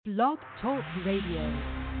Blog Talk Radio.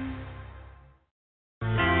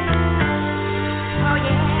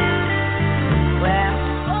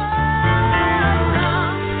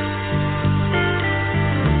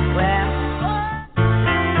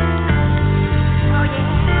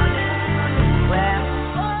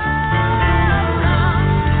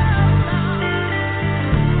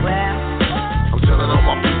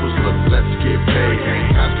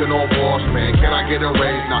 No boss, man, can I get a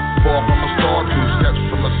raise? Not far from a star, 2 steps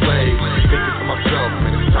from a slave. Thinking to myself,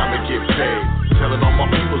 man, it's time to get paid. Telling all my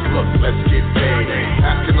peoples, look, let's get paid.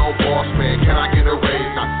 Asking no boss, man, can I get a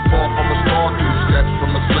raise? Not far from a star, 2 steps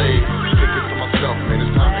from a slave. Thinking to myself, man,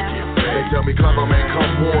 it's time to get paid. They tell me, clever man,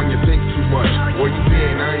 come on, you think too much. Where you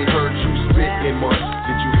been? I ain't heard you spit in months.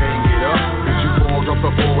 Did you hang it up? Did you fall off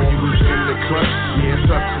the ball when you was in the clutch? Yeah,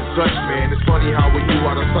 such and such, man. It's funny how when you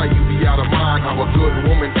out of sight, you be out of mind. How a good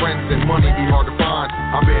woman, friends, and money be hard to find.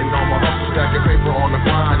 I've been on my hustle, stacking paper on the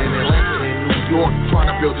grind. In Atlanta and New York,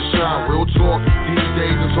 trying to build a shine. Real talk, these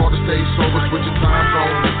days it's hard to stay sober. Switching time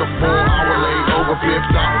zones with the 4-hour layover. Flip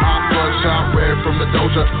stop, hot bloodshot, red from the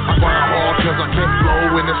doja. I grind hard cause I can't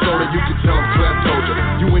flow in the soda. You can tell I'm Clef told you.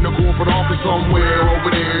 You in the corporate office somewhere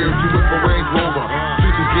over there. You with the Range Rover.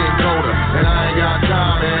 Future's getting colder. And I ain't got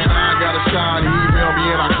time, man. I ain't got a shot. Email me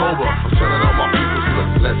in October. I'm telling all my people, look,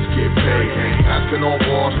 let's get paid. Asking no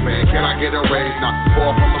boss, man, can I get a raise? Not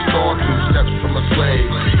far from a star, 2 steps from a slave.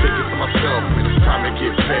 Thinking to myself, man, it's time to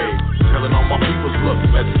get paid. Telling all my peoples, look,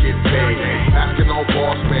 let's get paid. Asking no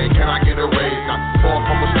boss, man, can I get a raise? Not far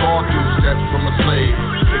from a star, 2 steps from a slave.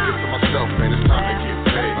 Thinking to myself, man, it's time to get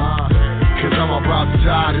paid. Cause I'm about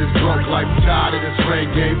tired of this broke life, tired of this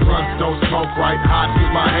reggae. Blunts don't smoke right, hot is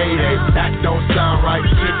my heyday. That don't sound right,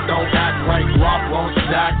 shit don't act right, guap won't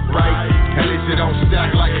stack right. At least it don't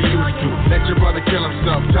stack like it used to. Let your brother kill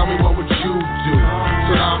himself, tell me what would you do?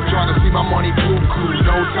 So now I'm trying to see my money cuckoo.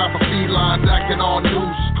 No time for felines acting all new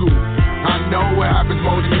school. I know what happens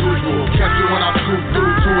more than usual. Catch you when I scoop through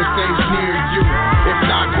to a stage near you. If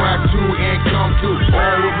not, grab 2 and come through.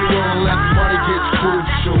 All will be willing, let money get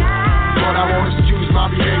crucial. But I won't excuse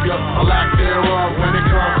my behavior, a lack thereof when it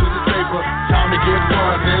comes to the paper. Time to get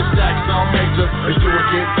fun, then stack some major. Let's do it,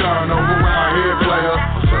 get done, over around here, player.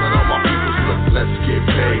 I'm telling all my people, look, let's get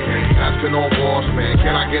paid. Asking no boss, man,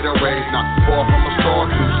 can I get a raise? Not far from a star,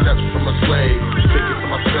 2 steps from a slave. Thinking to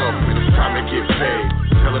myself, man, it's time to get paid.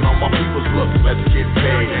 Telling all my people, look, let's get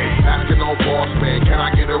paid. Asking no boss, man, can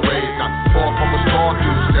I get a raise? Not far from a star,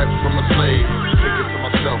 2 steps from a slave. Thinking to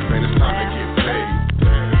myself, man, it's time to get paid.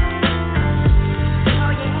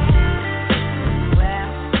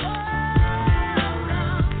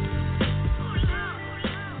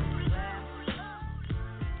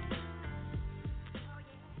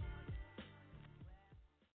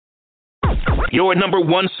 Your number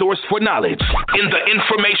one source for knowledge in the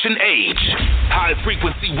information age. High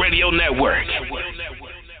Frequency Radio Network.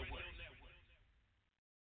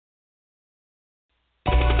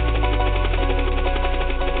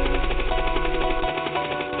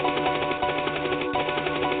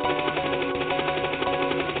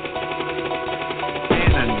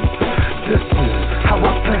 This is how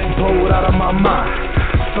I think, blowed out of my mind.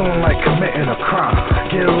 Feeling like committing a crime.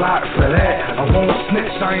 Get a lot for that. I won't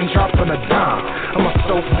snitch, I ain't dropping a dime. I'm a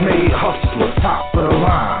self-made hustler, top of the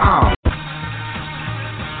line.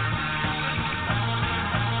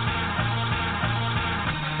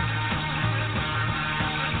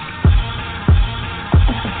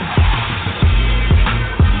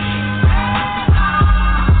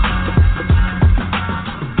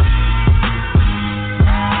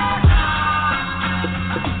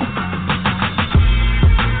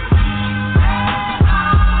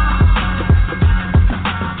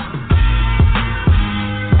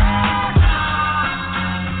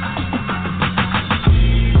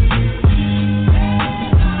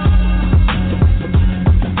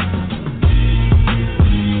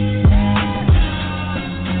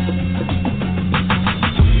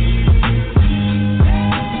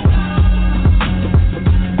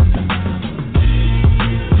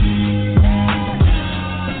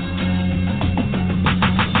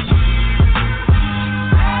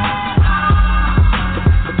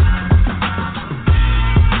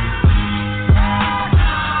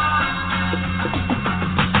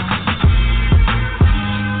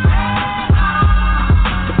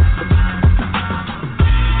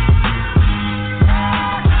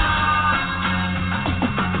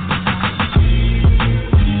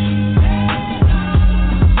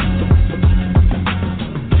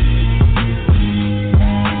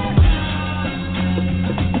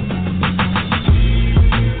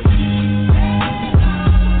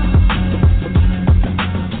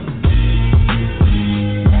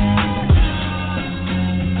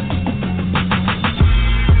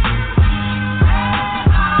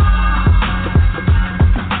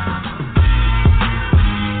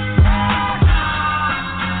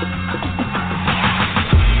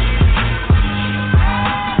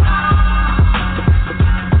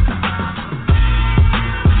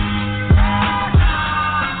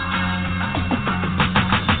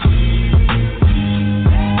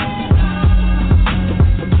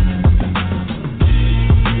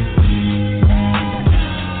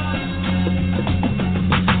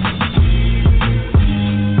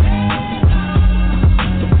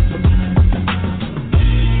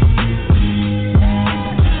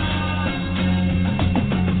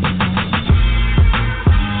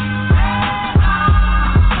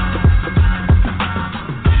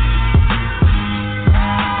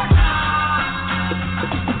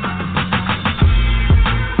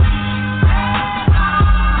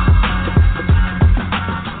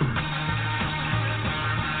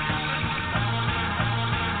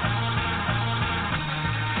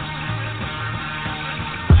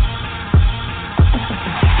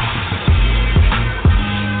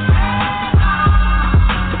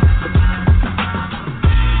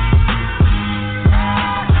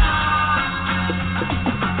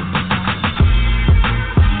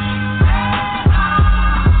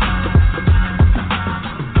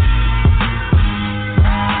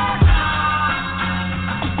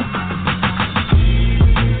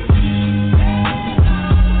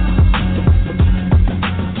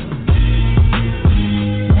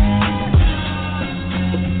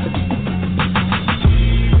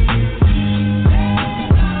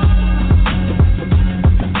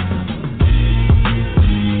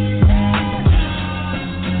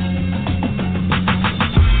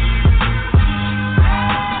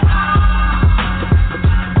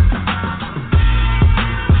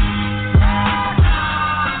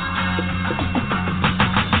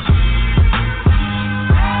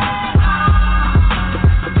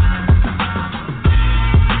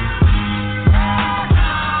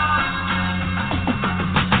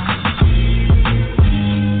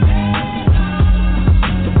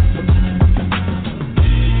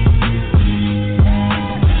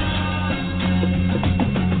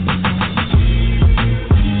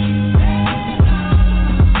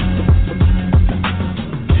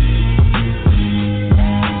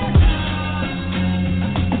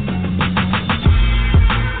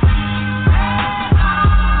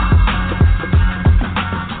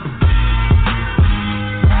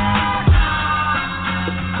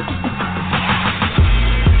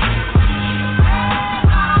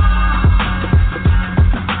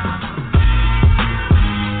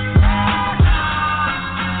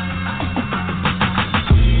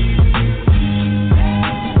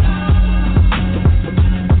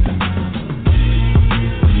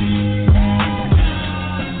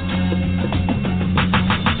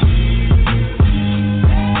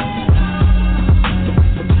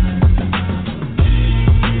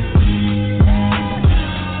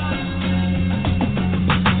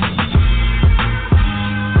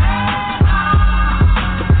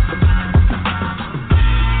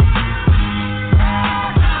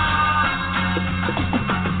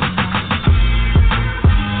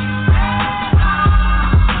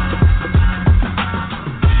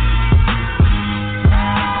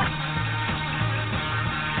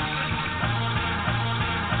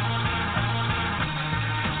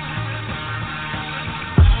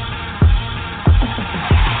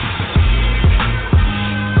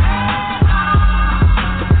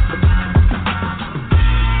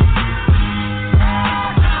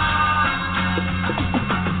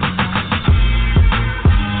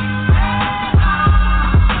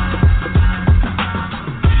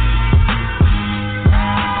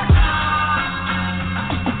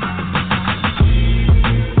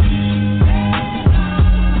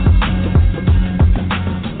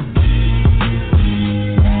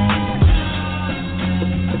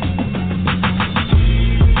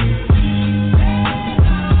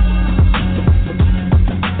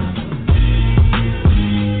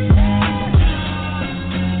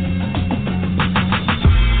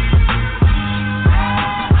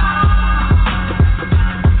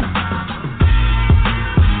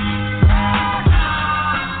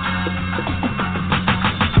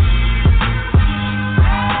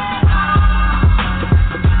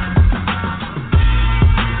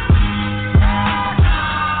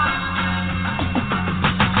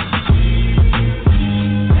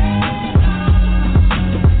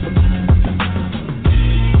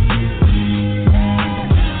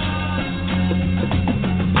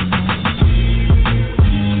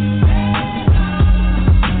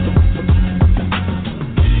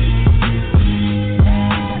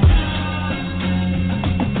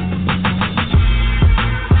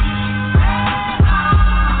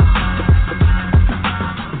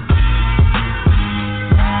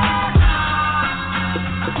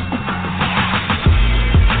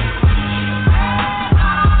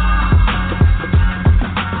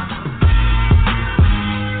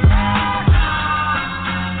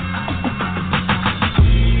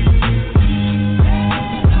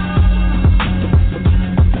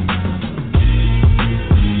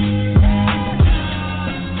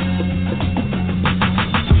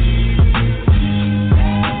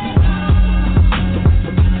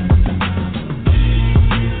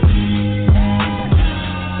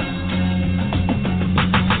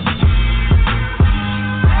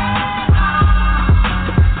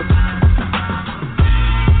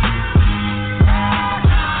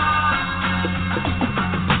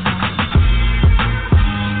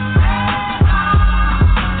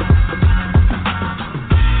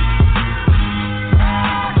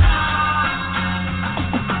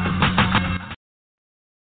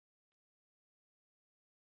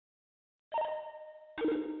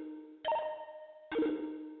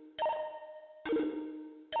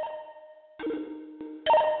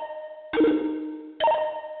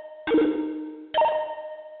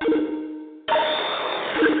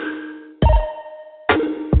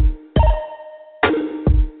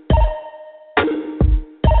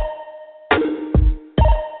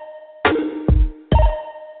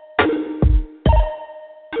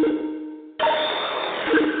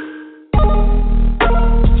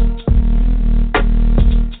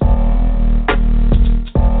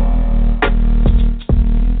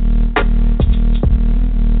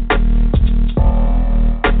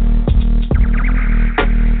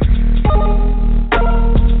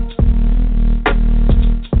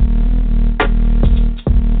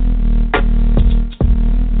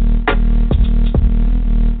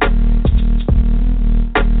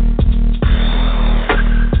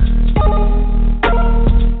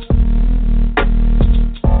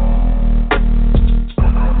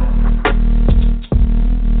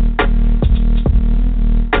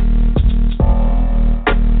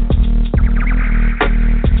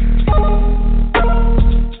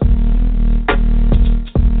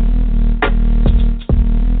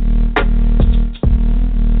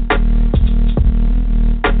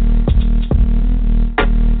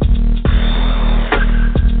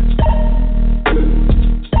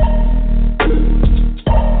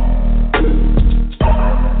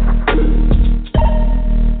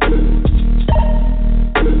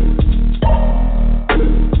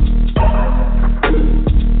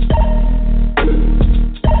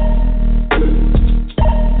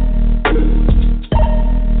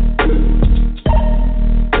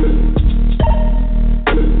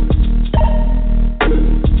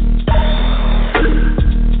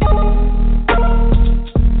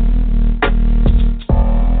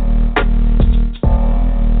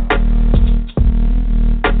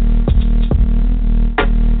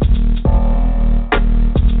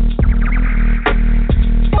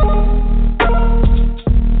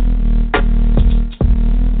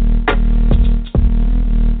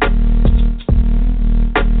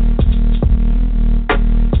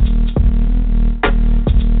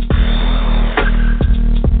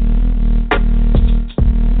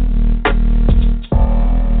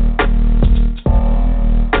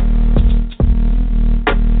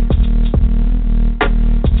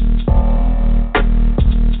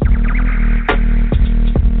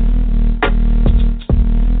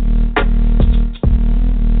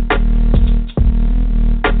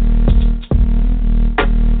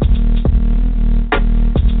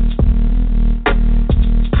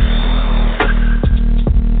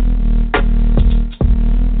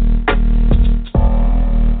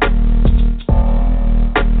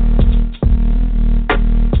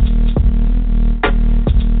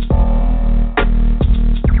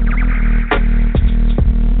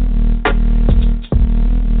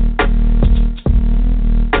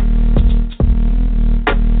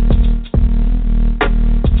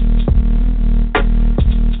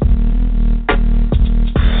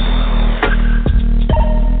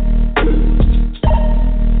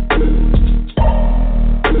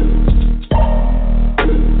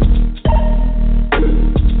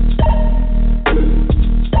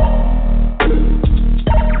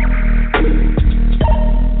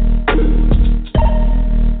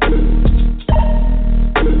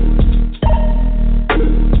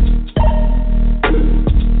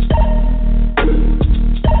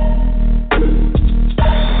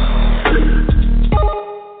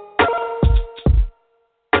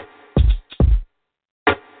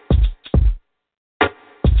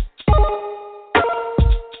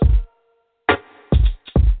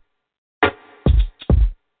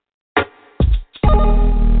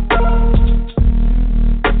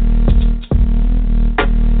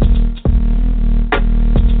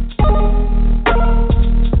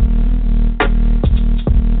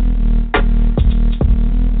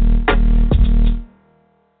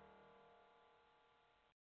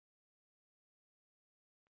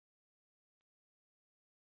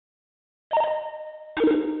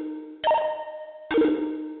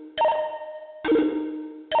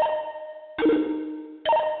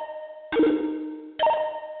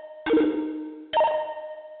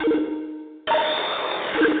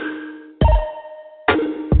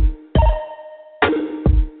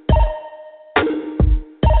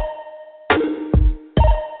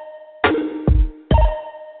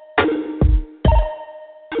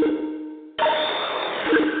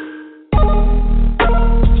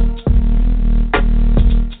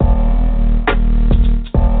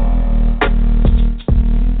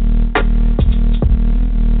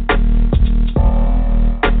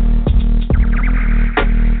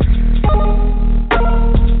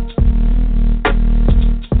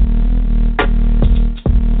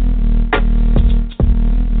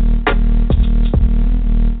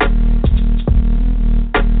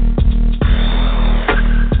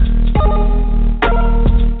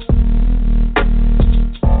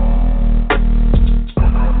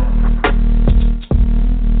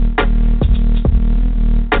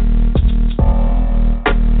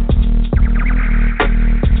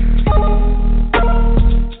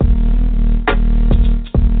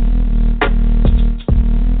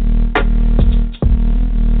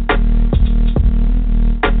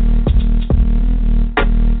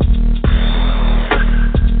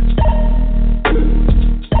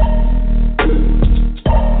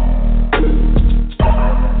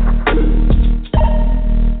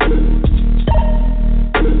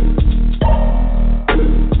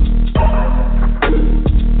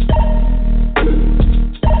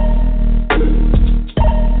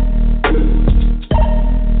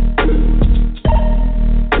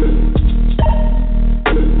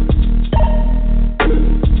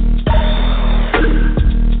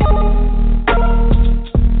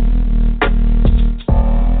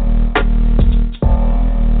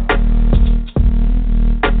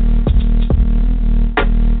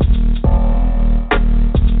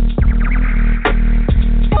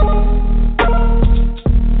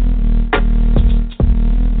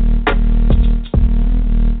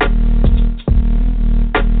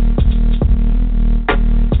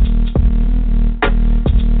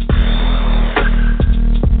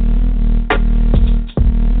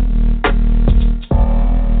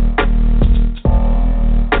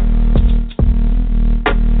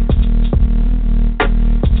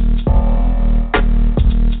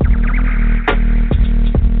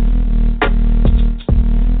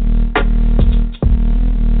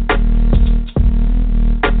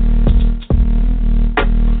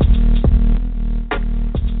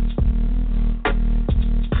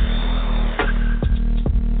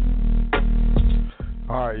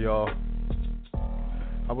 Alright, y'all.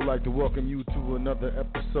 I would like to welcome you to another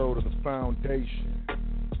episode of The Foundation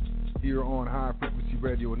here on High Frequency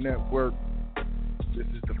Radio Network. This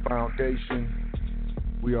is The Foundation.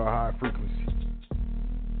 We are High Frequency,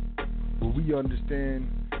 where we understand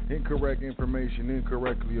incorrect information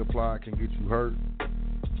incorrectly applied can get you hurt.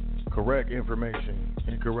 Correct information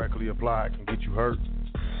incorrectly applied can get you hurt.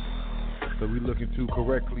 So we're looking to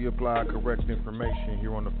correctly apply correct information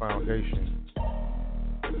here on The Foundation.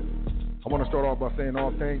 I want to start off by saying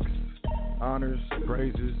all thanks, honors,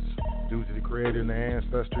 praises due to the Creator and the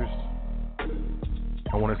ancestors.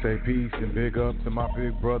 I want to say peace and big up to my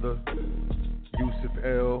big brother, Yusuf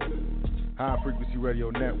L, High Frequency Radio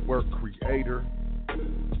Network creator.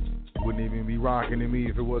 Wouldn't even be rocking to me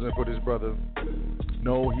if it wasn't for this brother.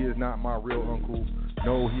 No, he is not my real uncle.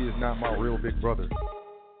 No, he is not my real big brother.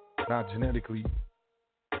 Not genetically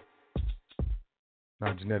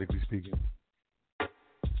speaking.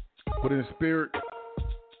 But in spirit,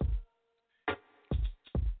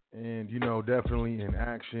 and definitely in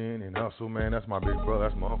action and hustle, man. That's my big brother.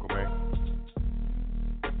 That's my uncle, man.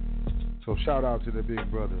 So shout out to the big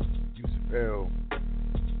brother, Yusuf L.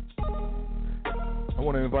 I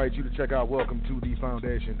want to invite you to check out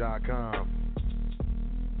welcometothefoundation.com.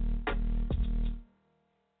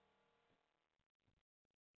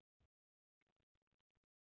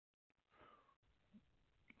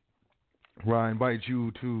 Where I invite you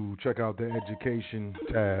to check out the education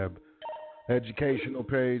tab. Educational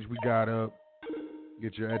page we got up.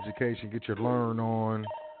 Get your education, get your learn on.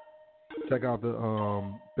 Check out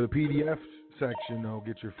the PDF section though.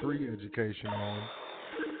 Get your free education on.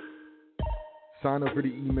 Sign up for the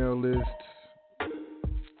email list.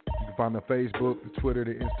 You can find the Facebook, the Twitter,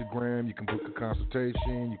 the Instagram. You can book a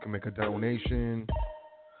consultation. You can make a donation.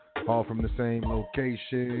 All from the same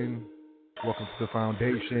location. Welcome to the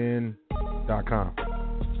Foundation.com. I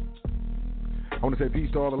want to say peace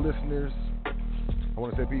to all the listeners. I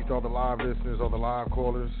want to say peace to all the live listeners, all the live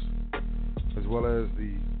callers, as well as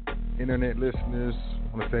the internet listeners. I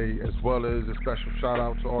want to say as well as a special shout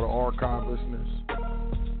out to all the archive listeners,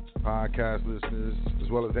 podcast listeners, as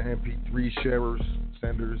well as the MP3 sharers,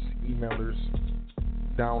 senders, emailers,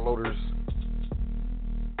 downloaders.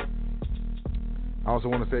 I also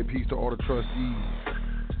want to say peace to all the trustees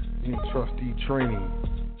in trustee training.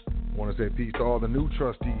 I want to say peace to all the new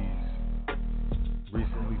trustees.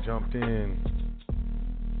 Recently jumped in,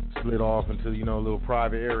 slid off into, a little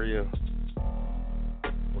private area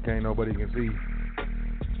where can't nobody can see.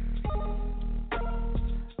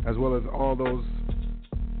 As well as all those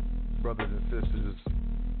brothers and sisters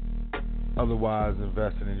otherwise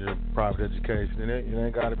investing in your private education. It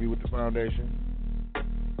ain't got to be with the foundation.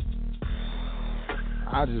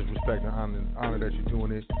 I just respect and honor that you're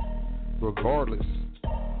doing it regardless.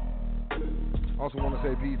 Also want to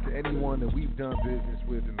say peace to anyone that we've done business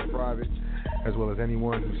with in the private, as well as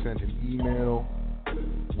anyone who sent an email,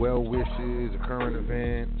 well wishes, a current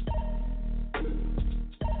event,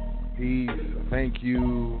 peace, a thank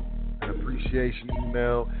you, an appreciation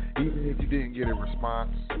email, even if you didn't get a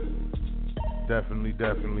response. Definitely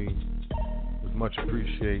was much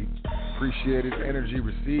appreciated energy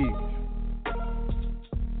received.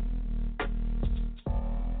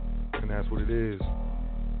 And that's what it is.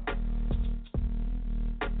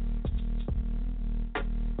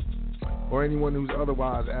 Or anyone who's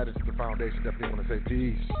otherwise added to the foundation, definitely want to say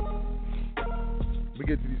peace. We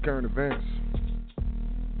get to these current events.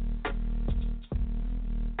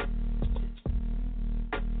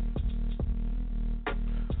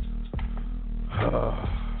 We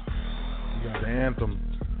got the anthem.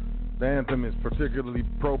 The anthem is particularly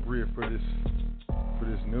appropriate for this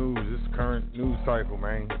news, this current news cycle,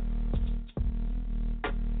 man.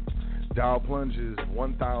 Dow plunges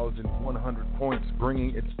 1,100 points,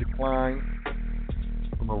 bringing its decline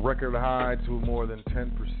from a record high to more than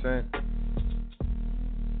 10%.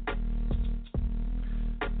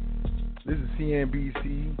 This is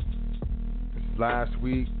CNBC. This is last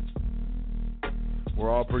week. We're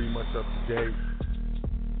all pretty much up to date.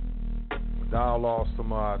 Dow lost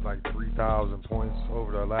some like 3,000 points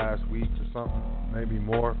over the last week or something, maybe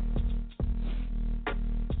more.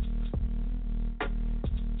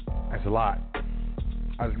 That's a lot.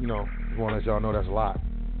 Just want to let y'all know that's a lot.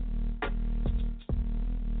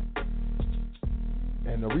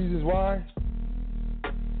 And the reasons why,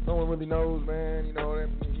 no one really knows, man.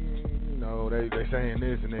 They saying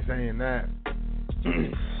this and they saying that.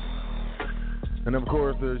 And of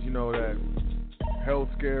course, there's that health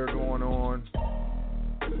scare going on.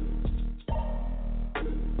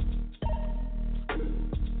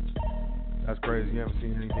 That's crazy. You haven't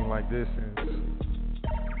seen anything like this since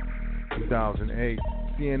 2008.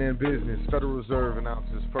 CNN Business, Federal Reserve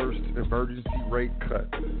announces first emergency rate cut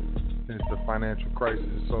since the financial crisis.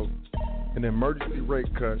 So, an emergency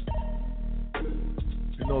rate cut,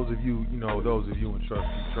 and those of you in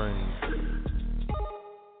trustee training,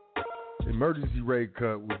 emergency rate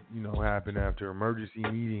cut would, happen after emergency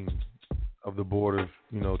meeting of the board of,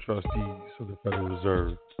 trustees of the Federal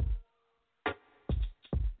Reserve.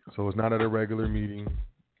 So it's not at a regular meeting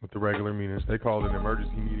with the regular meetings. They called an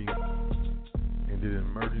emergency meeting and did an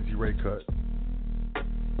emergency rate cut.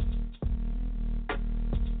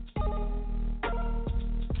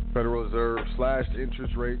 Federal Reserve slashed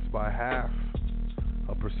interest rates by half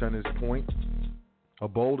a percentage point. A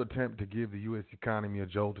bold attempt to give the U.S. economy a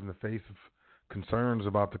jolt in the face of concerns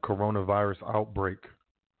about the coronavirus outbreak.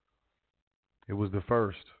 It was the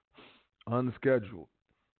first unscheduled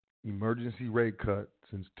emergency rate cut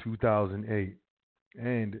since 2008,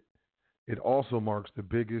 and it also marks the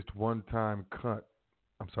biggest one-time cut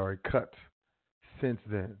since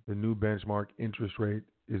then. The new benchmark interest rate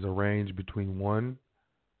is a range between 1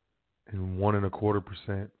 and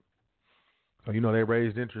 1.25%. So, they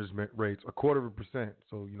raised interest rates 0.25%.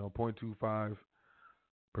 So,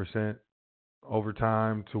 0.25% over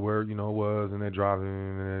time to where, it was, and then dropping,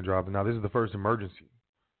 and then dropping. Now, this is the first emergency.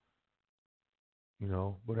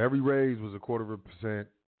 But every raise was 0.25%.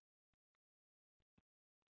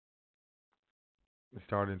 It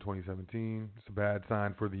started in 2017. It's a bad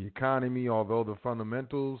sign for the economy, although the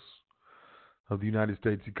fundamentals of the United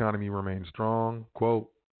States economy remain strong. Quote,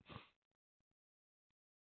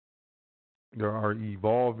 there are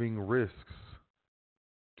evolving risks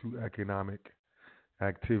to economic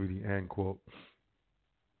activity, end quote.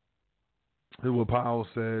 Here's what Powell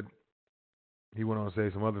said. He went on to say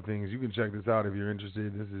some other things. You can check this out if you're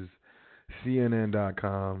interested. This is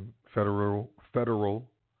CNN.com. Federal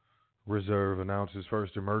Reserve announces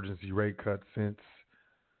first emergency rate cut since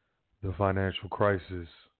the financial crisis.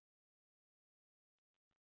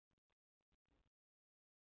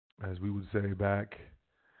 As we would say back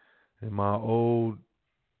in my old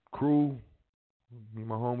crew, me and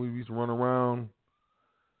my homies, we used to run around,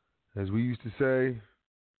 as we used to say,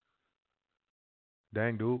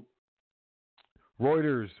 dang dude.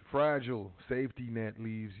 Reuters, fragile safety net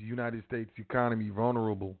leaves United States economy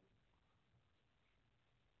vulnerable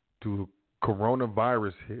to a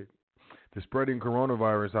coronavirus hit. The spreading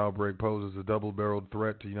coronavirus outbreak poses a double-barreled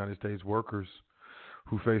threat to United States workers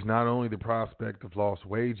who face not only the prospect of lost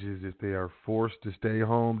wages if they are forced to stay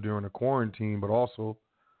home during a quarantine, but also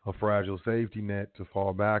a fragile safety net to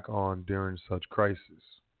fall back on during such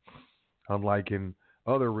crisis. Unlike in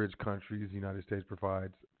other rich countries, the United States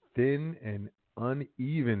provides thin and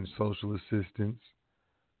uneven social assistance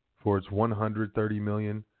for its 130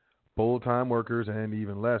 million full-time workers and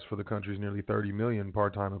even less for the country's nearly 30 million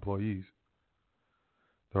part-time employees.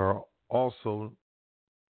 There are also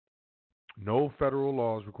no federal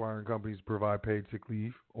laws requiring companies to provide paid sick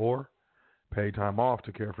leave or paid time off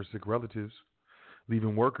to care for sick relatives,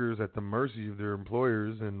 leaving workers at the mercy of their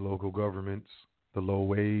employers and local governments. The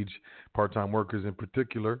low-wage part-time workers in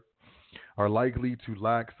particular are likely to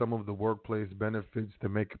lack some of the workplace benefits that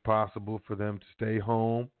make it possible for them to stay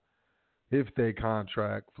home if they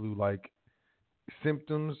contract flu-like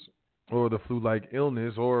symptoms or the flu-like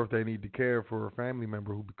illness, or if they need to care for a family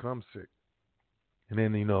member who becomes sick. And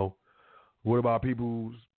then, what about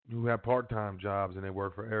people who have part-time jobs and they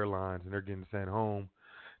work for airlines and they're getting sent home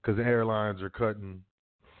because the airlines are cutting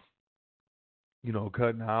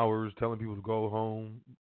hours, telling people to go home,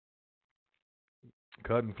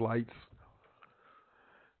 cutting flights.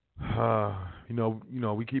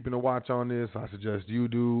 We keeping a watch on this. I suggest you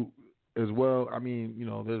do as well. I mean,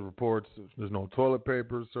 there's reports there's no toilet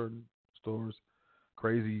paper, certain stores,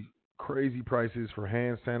 crazy prices for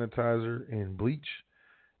hand sanitizer and bleach,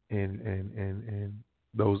 and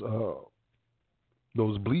those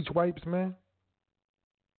bleach wipes, man.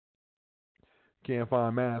 Can't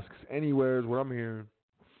find masks anywhere is what I'm hearing.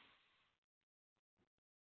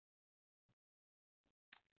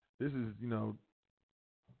 This is,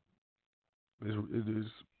 this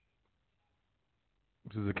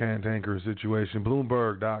is a cantankerous situation.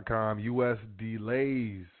 Bloomberg.com, U.S.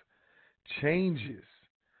 delays changes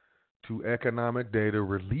to economic data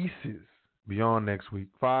releases beyond next week.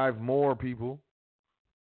 5 more people.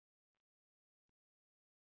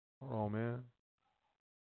 Hold on, man.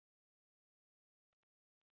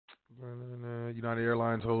 United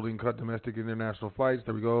Airlines holding cut domestic and international flights.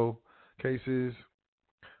 There we go. Cases.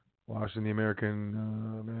 Washington, the American,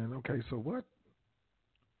 man. Okay, so what?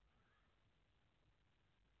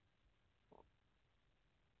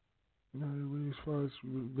 As far as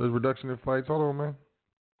the reduction in flights. Hold on, man.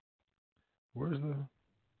 Where's the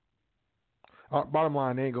Bottom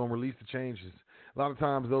line, they ain't gonna release the changes. A lot of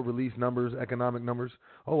times they'll release numbers, economic numbers.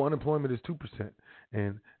 Oh, unemployment is 2%,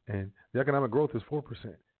 and the economic growth is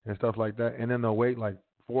 4%, and stuff like that. And then they'll wait like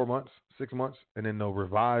 4 months, 6 months, and then they'll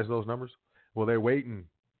revise those numbers. Well, they're waiting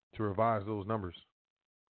to revise those numbers.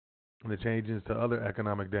 And the changes to other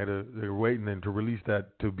economic data, they're waiting then to release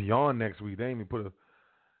that to beyond next week. They ain't even put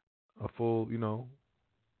a full,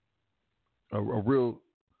 a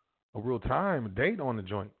real time date on the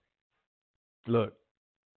joint. Look,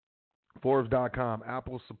 Forbes.com,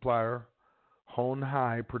 Apple supplier Hon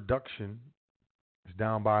Hai production is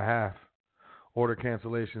down by half. Order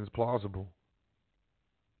cancellations plausible.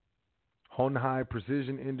 Hon Hai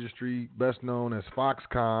Precision Industry, best known as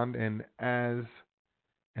Foxconn and as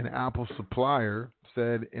an Apple supplier,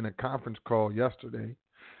 said in a conference call yesterday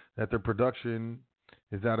that their production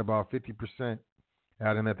is at about 50%,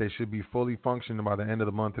 adding that they should be fully functioning by the end of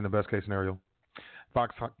the month in the best case scenario.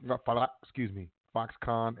 Foxconn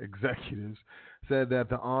executives said that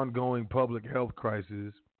the ongoing public health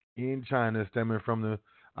crisis in China stemming from the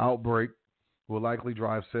outbreak will likely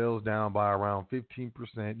drive sales down by around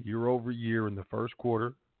 15% year over year in the first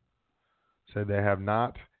quarter. Said they have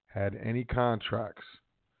not had any contracts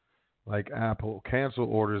like Apple cancel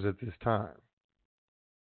orders at this time.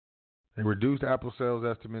 They reduced Apple sales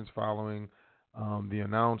estimates following the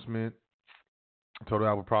announcement. Total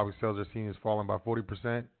Apple product sales are seen as falling by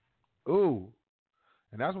 40%. Ooh.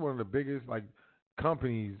 And that's one of the biggest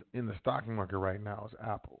companies in the stock market right now is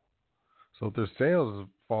Apple. So if their sales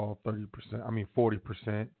fall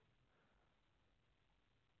 40%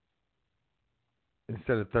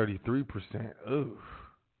 instead of 33%, ooh.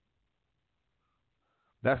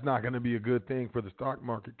 That's not going to be a good thing for the stock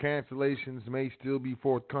market. Cancellations may still be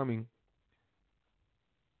forthcoming,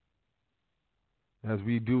 as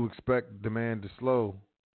we do expect demand to slow.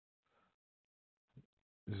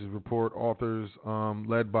 This is report authors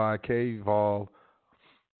led by Kay Vol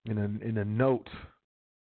in a note.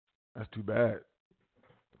 That's too bad.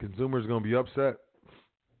 Consumers are going to be upset.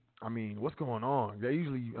 I mean, what's going on? They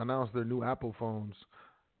usually announce their new Apple phones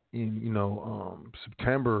in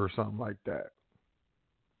September or something like that.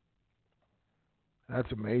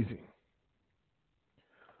 That's amazing.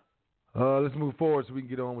 Let's move forward so we can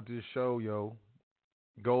get on with this show, yo.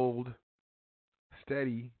 Gold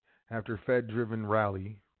steady after Fed-driven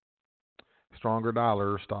rally. Stronger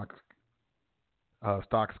dollar. Stocks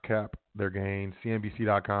cap their gains.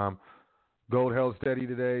 CNBC.com. Gold held steady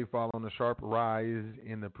today following a sharp rise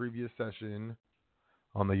in the previous session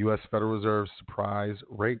on the U.S. Federal Reserve's surprise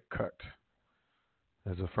rate cut.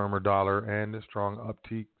 As a firmer dollar and a strong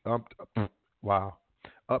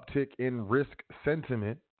uptick in risk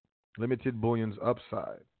sentiment limited bullion's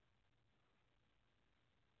upside.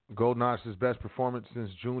 Gold notched its best performance since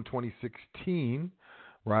June 2016,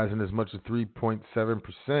 rising as much as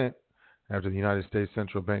 3.7% after the United States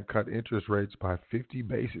Central Bank cut interest rates by 50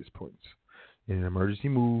 basis points in an emergency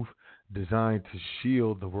move designed to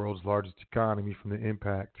shield the world's largest economy from the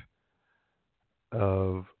impact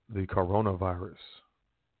of the coronavirus.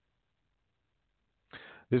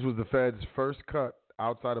 This was the Fed's first cut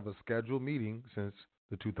outside of a scheduled meeting since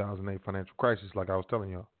the 2008 financial crisis, like I was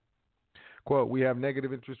telling y'all. Quote, we have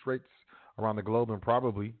negative interest rates around the globe and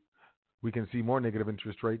probably we can see more negative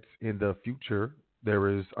interest rates in the future. There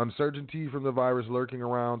is uncertainty from the virus lurking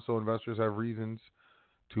around, so investors have reasons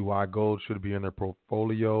to why gold should be in their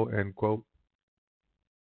portfolio, end quote.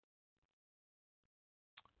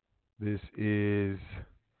 This is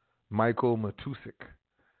Michael Matusik,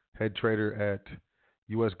 head trader at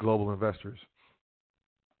U.S. Global Investors.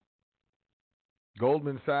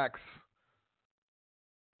 Goldman Sachs,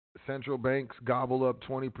 central banks gobble up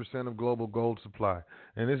 20% of global gold supply.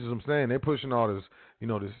 And this is what I'm saying. They're pushing all this,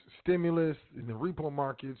 this stimulus in the repo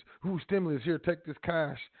markets. Who stimulus? Here, take this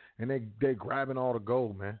cash. And they grabbing all the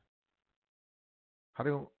gold, man. How they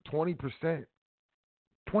don't 20%?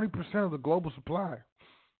 20% of the global supply.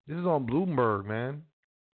 This is on Bloomberg, man.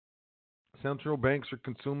 Central banks are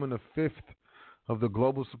consuming a fifth of the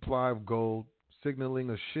global supply of gold, signaling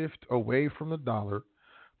a shift away from the dollar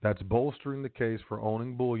that's bolstering the case for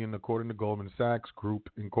owning bullion, according to Goldman Sachs Group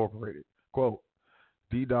Incorporated. Quote,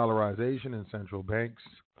 de-dollarization in central banks.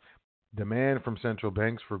 Demand from central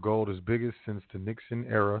banks for gold is biggest since the Nixon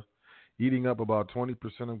era, eating up about 20%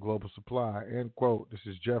 of global supply. End quote. This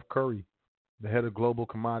is Jeff Curry, the head of global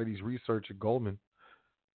commodities research at Goldman.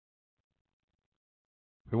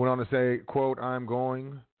 He went on to say, quote, I'm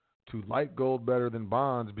going to like gold better than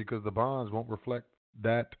bonds because the bonds won't reflect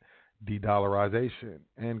that de-dollarization,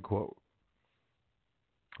 end quote.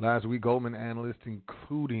 Last week, Goldman analysts,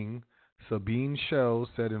 including Sabine Shell,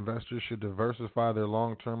 said investors should diversify their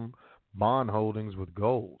long-term bond holdings with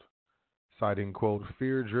gold, citing, quote,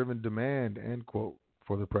 fear-driven demand, end quote,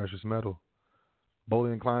 for the precious metal.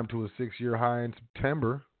 Bullion climbed to a 6-year high in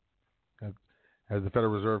September as the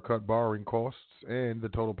Federal Reserve cut borrowing costs, and the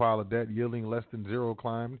total pile of debt yielding less than zero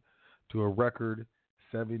climbed to a record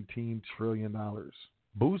 $17 trillion,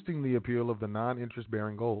 boosting the appeal of the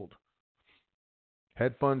non-interest-bearing gold.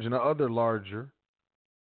 Hedge funds and other larger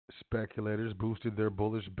speculators boosted their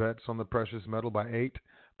bullish bets on the precious metal by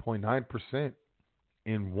 8.9%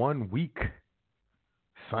 in 1 week.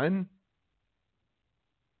 Son?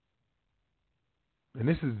 And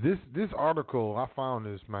this article, I found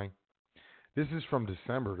this, man. This is from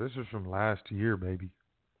December. This is from last year, baby.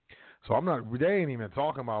 So they ain't even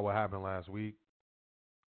talking about what happened last week.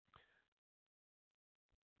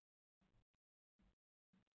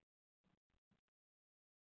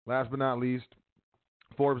 Last but not least,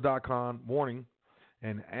 Forbes.com warning,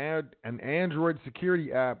 an Android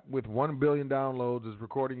security app with 1 billion downloads is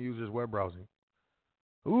recording users' web browsing.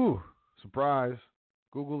 Ooh, surprise.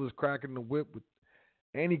 Google is cracking the whip with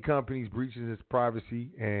any company's breaches its privacy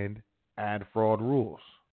and ad fraud rules.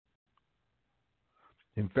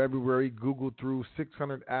 In February, Google threw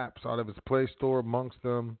 600 apps out of its Play Store. Amongst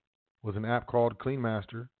them was an app called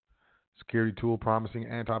CleanMaster, security tool promising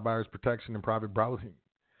antivirus protection and private browsing.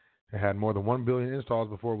 It had more than 1 billion installs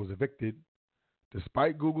before it was evicted.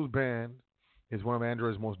 Despite Google's ban, it's one of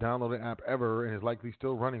Android's most downloaded app ever and is likely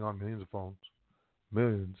still running on millions of phones.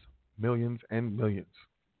 Millions, and millions.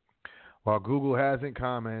 While Google hasn't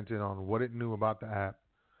commented on what it knew about the app,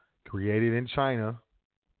 created in China,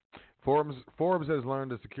 Forbes has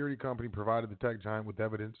learned the security company provided the tech giant with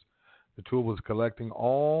evidence the tool was collecting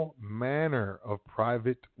all manner of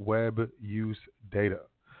private web use data.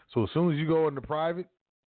 So as soon as you go into private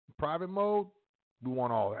mode, we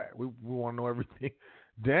want all that. We want to know everything.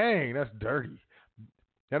 Dang, that's dirty.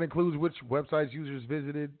 That includes which websites users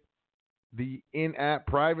visited, the in-app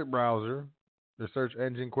private browser, their search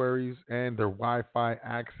engine queries, and their Wi-Fi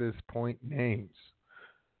access point names.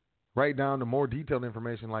 Right down to more detailed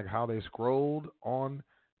information like how they scrolled on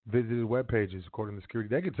visited web pages, according to security.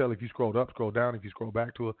 They can tell if you scrolled up, scroll down, if you scroll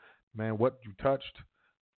back to what you touched.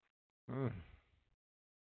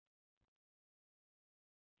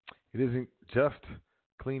 It isn't just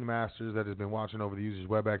CleanMasters that has been watching over the user's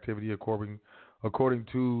web activity, according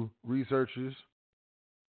to researchers.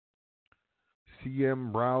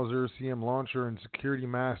 CM Browser, CM Launcher, and Security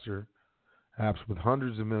Master apps with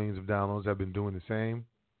hundreds of millions of downloads have been doing the same.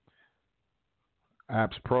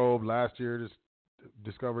 Apps Probe last year just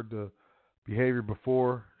discovered the behavior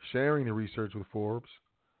before sharing the research with Forbes,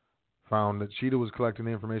 found that Cheetah was collecting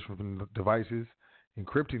the information from the devices,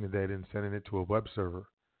 encrypting the data, and sending it to a web server,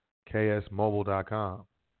 ksmobile.com.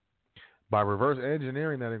 By reverse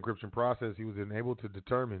engineering that encryption process, he was able to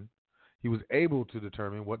determine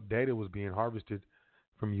what data was being harvested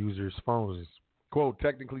from users' phones. Quote,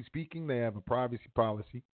 technically speaking, they have a privacy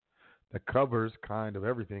policy that covers kind of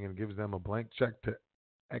everything and gives them a blank check to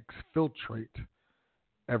exfiltrate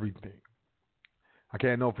everything. I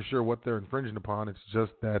can't know for sure what they're infringing upon. It's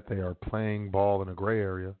just that they are playing ball in a gray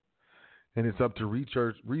area. And it's up to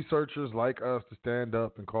researchers like us to stand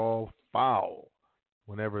up and call foul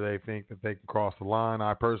whenever they think that they can cross the line.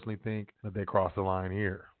 I personally think that they cross the line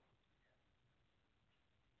here.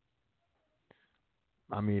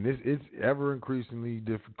 I mean, it's ever increasingly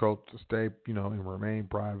difficult to stay, and remain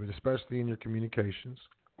private, especially in your communications.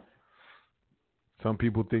 Some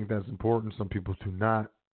people think that's important. Some people do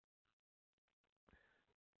not.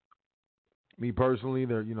 Me personally,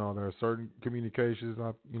 there are certain communications,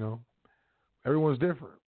 everyone's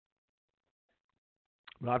different.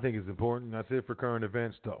 But I think it's important. That's it for current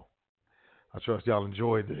events, though. I trust y'all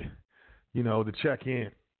enjoyed the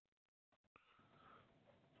check-in.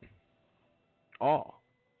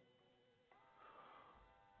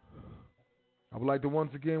 I would like to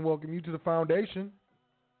once again welcome you to the Foundation.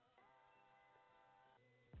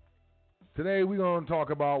 Today we're going to talk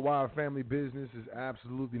about why a family business is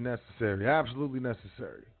absolutely necessary. Absolutely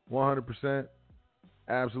necessary. 100%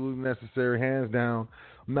 absolutely necessary, hands down.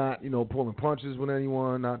 I'm not, pulling punches with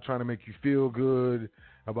anyone, not trying to make you feel good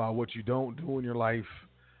about what you don't do in your life.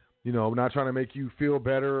 Not trying to make you feel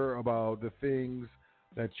better about the things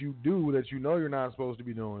that you do that you're not supposed to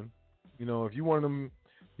be doing. If you want them,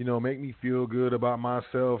 make me feel good about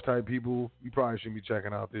myself type people, you probably shouldn't be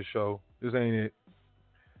checking out this show. This ain't it.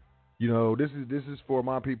 This is for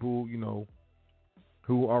my people,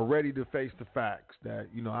 who are ready to face the facts that,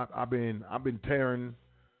 I've been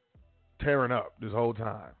tearing up this whole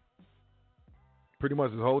time. Pretty much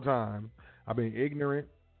this whole time, I've been ignorant.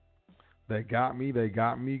 They got me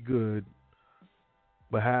good.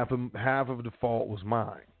 but half of the fault was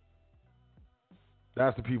mine.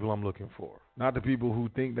 That's the people I'm looking for, not the people who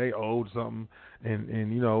think they owed something.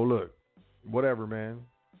 And look, whatever, man.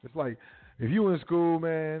 It's like if you in school,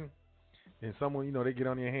 man, and someone, they get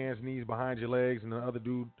on your hands and knees behind your legs, and the other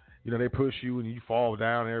dude, they push you and you fall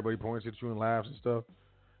down, and everybody points at you and laughs and stuff.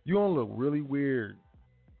 You gonna look really weird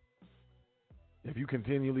if you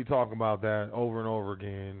continually talk about that over and over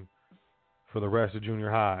again for the rest of junior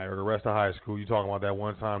high or the rest of high school. You talking about that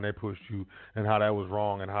one time they pushed you and how that was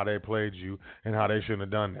wrong and how they played you and how they shouldn't have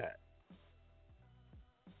done that.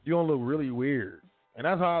 You gonna look really weird, and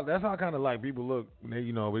that's how kind of like people look when they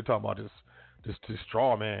we talk about this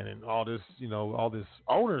straw man and all this all this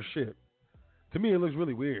ownership. To me, it looks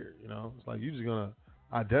really weird. It's like you're just gonna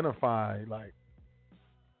identify like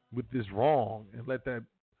with this wrong and let that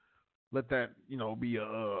be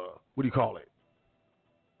a what do you call it?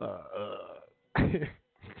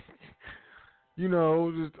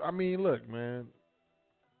 Look, man.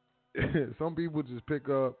 Some people just pick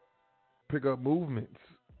up movements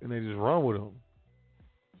and they just run with them.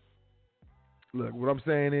 Look, what I'm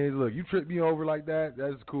saying is, look, you tripped me over like that.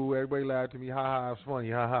 That's cool. Everybody laughed at me. Ha ha, it's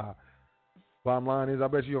funny. Ha ha. Bottom line is, I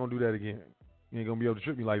bet you don't do that again. You ain't gonna be able to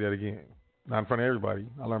trip me like that again. Not in front of everybody.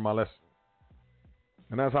 I learned my lesson.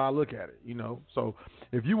 And that's how I look at it, So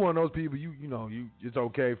if you one of those people, it's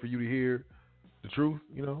okay for you to hear the truth,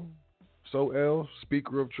 So L,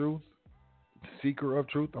 speaker of truth, seeker of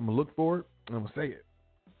truth. I'm gonna look for it and I'm gonna say it.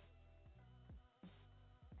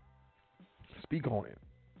 Speak on it.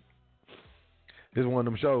 This is one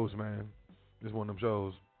of them shows, man. This is one of them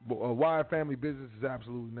shows. Why family business is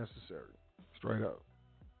absolutely necessary. Straight up.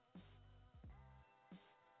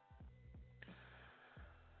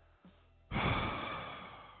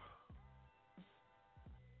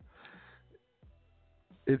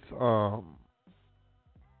 It's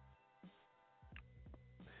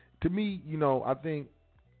to me, I think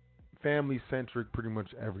family-centric pretty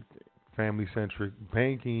much everything. Family-centric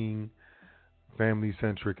banking,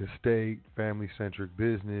 family-centric estate, family-centric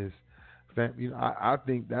business. I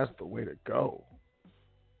think that's the way to go.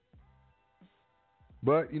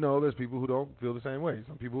 But, there's people who don't feel the same way.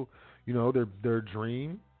 Some people, their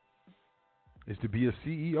dream is to be a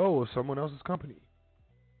CEO of someone else's company.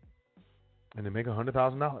 And they make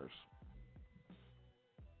 $100,000.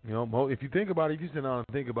 If you think about it, if you sit down and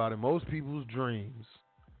think about it, most people's dreams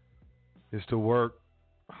is to work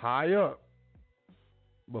high up,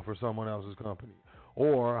 but for someone else's company,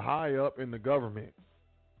 or high up in the government,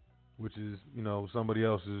 which is somebody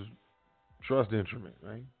else's trust instrument,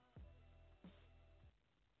 right?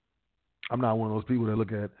 I'm not one of those people that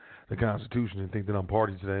look at the Constitution and think that I'm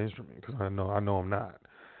party to that instrument, because I know I'm not.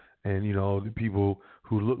 And the people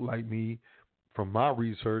who look like me, from my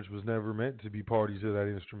research, was never meant to be party to that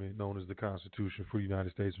instrument known as the Constitution for the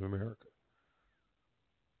United States of America.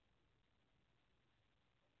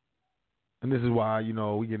 And this is why,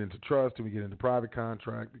 we get into trust and we get into private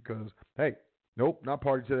contract because, hey, nope, not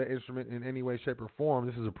party to that instrument in any way, shape, or form.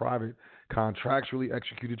 This is a private, contractually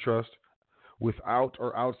executed trust without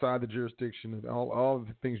or outside the jurisdiction of all of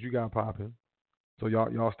the things you got popping. So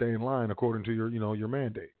y'all stay in line according to your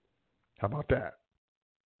mandate. How about that?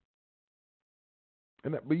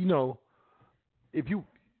 And but if you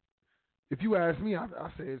ask me, I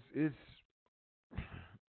say it's.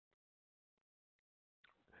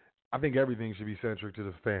 I think everything should be centric to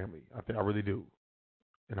the family. I really do,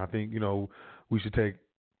 and I think we should take.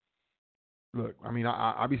 Look,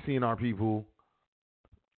 I be seeing our people.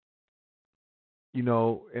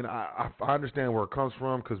 And I understand where it comes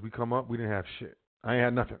from because we come up, we didn't have shit. I ain't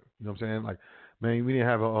had nothing. You know what I'm saying? Like, man, we didn't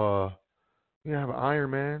have an iron,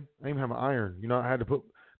 man. I didn't even have an iron. I had to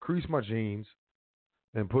crease my jeans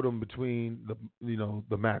and put them between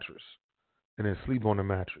the mattress and then sleep on the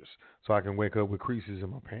mattress so I can wake up with creases in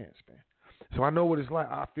my pants, man. So I know what it's like.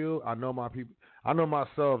 I know my people. I know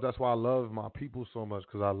myself. That's why I love my people so much,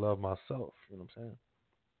 because I love myself. You know what I'm saying?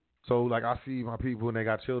 So, like, I see my people and they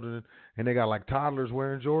got children and they got, like, toddlers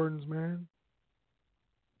wearing Jordans, man.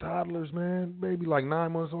 Toddlers, man. Baby, like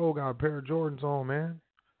 9 months old, got a pair of Jordans on, man.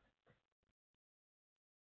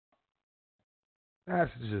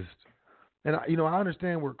 That's just, and I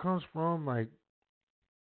understand where it comes from. Like,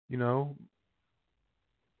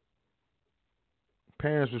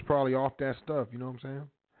 parents was probably off that stuff. You know what I'm saying?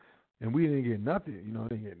 And we didn't get nothing.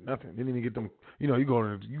 Didn't get nothing. Didn't even get them. You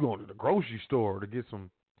go to the grocery store to get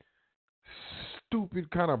some stupid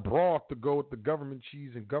kind of broth to go with the government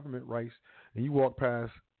cheese and government rice, and you walking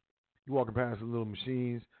past the little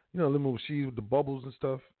machines. Little machines with the bubbles and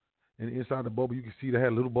stuff. And inside the bubble, you can see they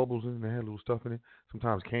had little bubbles in it. They had little stuff in it.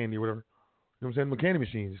 Sometimes candy or whatever. You know what I'm saying? The candy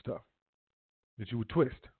machines and stuff. that you would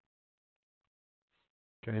twist.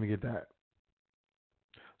 Can't even get that.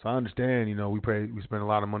 So I understand, we spend a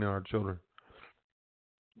lot of money on our children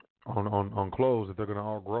on clothes that they're gonna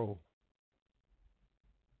all grow.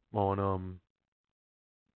 On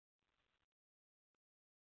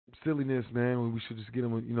silliness, man. We should just get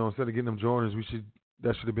them, instead of getting them Jordans,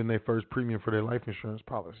 that should have been their first premium for their life insurance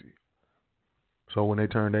policy. So when they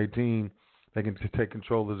turned 18, they can take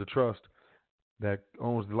control of the trust that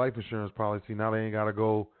owns the life insurance policy. Now they ain't got to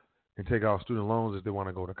go and take out student loans if they want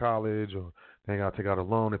to go to college, or they ain't got to take out a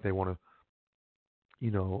loan if they want to,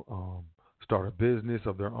 start a business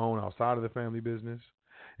of their own outside of the family business.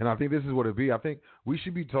 And I think this is what it be. I think we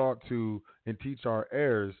should be taught to and teach our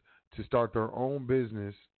heirs to start their own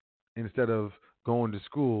business instead of going to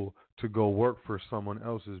school to go work for someone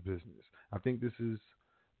else's business. I think this is,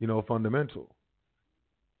 fundamental.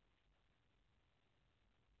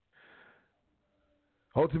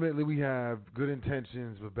 Ultimately, we have good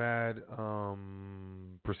intentions but bad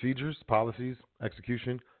procedures, policies,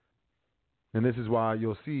 execution. And this is why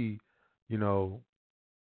you'll see,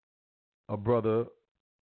 a brother,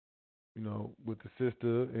 with the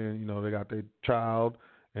sister, and, they got their child,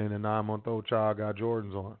 and a 9-month-old child got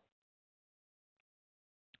Jordans on.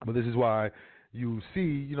 But this is why you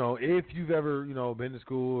see, if you've ever, been to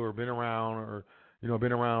school or been around or,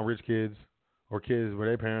 been around rich kids or kids where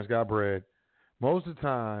their parents got bread, most of the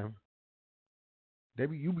time,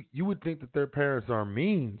 you would think that their parents are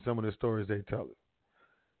mean, some of the stories they tell it.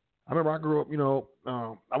 I remember I grew up,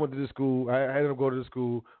 I went to this school. I had to go to the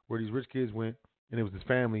school where these rich kids went, and it was this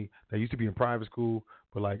family that used to be in private school,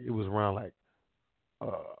 but it was around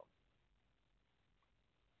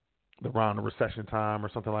around the recession time or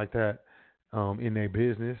something like that, in their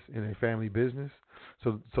business, in their family business,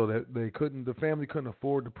 so that the family couldn't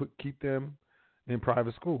afford to keep them in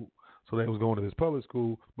private school, so they was going to this public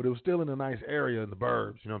school, but it was still in a nice area in the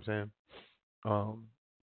burbs. You know what I'm saying?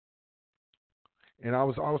 And I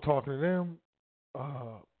was talking to them,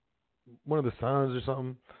 one of the sons or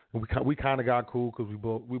something, and we kind of got cool because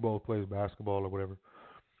we both played basketball or whatever.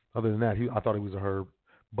 Other than that, I thought he was a herb,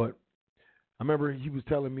 but I remember he was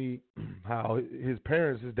telling me how his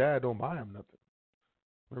dad don't buy him nothing.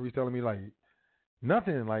 I remember he was telling me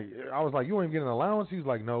nothing. I was like, you ain't even getting an allowance? He was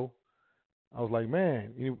like, no. I was like,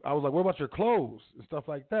 man. I was like, what about your clothes and stuff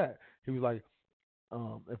like that? He was like,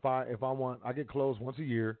 if I want, I get clothes once a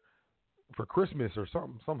year for Christmas or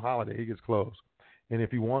some holiday. He gets clothes, and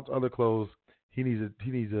if he wants other clothes, he needs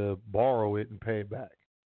to borrow it and pay it back.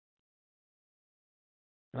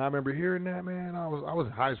 And I remember hearing that, man. I was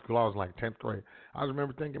in high school. I was in 10th grade. I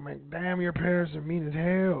remember thinking, man, damn, your parents are mean as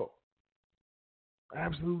hell.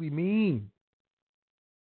 Absolutely mean.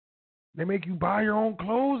 They make you buy your own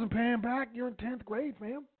clothes and pay them back. You're in 10th grade,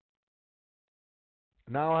 fam.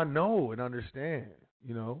 Now I know and understand,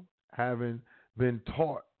 having been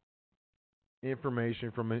taught information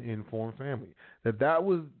from an informed family, that's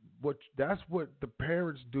what the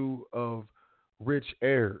parents do of rich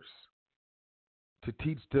heirs, to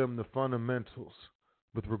teach them the fundamentals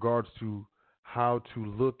with regards to how to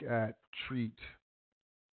look at, treat,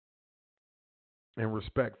 and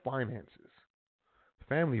respect finances.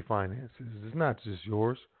 Family finances is not just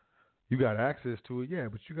yours. You got access to it, yeah,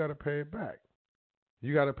 but you got to pay it back.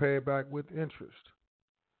 You got to pay it back with interest.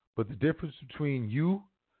 But the difference between you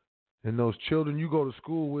and those children you go to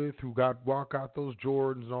school with who walk out those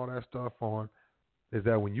Jordans and all that stuff on is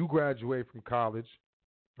that when you graduate from college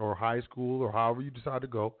or high school or however you decide to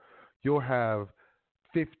go, you'll have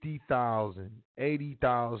 $50,000,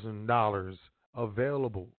 $80,000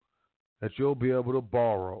 available that you'll be able to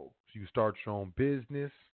borrow. So you start your own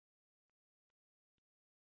business.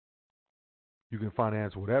 You can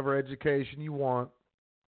finance whatever education you want.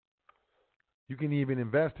 You can even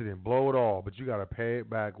invest it in, blow it all, but you got to pay it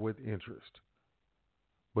back with interest.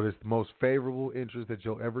 But it's the most favorable interest that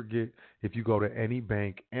you'll ever get if you go to any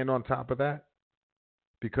bank. And on top of that,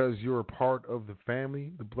 because you're a part of the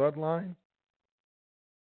family, the bloodline,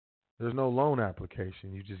 there's no loan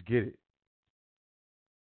application. You just get it.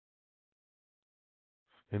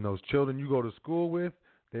 And those children you go to school with,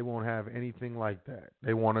 they won't have anything like that.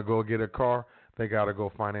 They want to go get a car, they got to go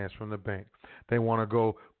finance from the bank. They want to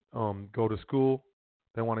go to school,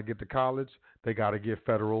 they want to get to college, they got to get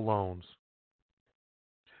federal loans.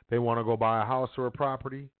 They want to go buy a house or a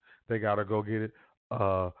property, they got to go get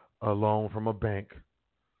a loan from a bank.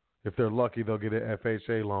 If they're lucky, they'll get an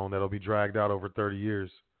FHA loan that'll be dragged out over 30 years.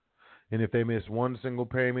 And if they miss one single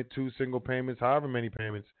payment, two single payments, however many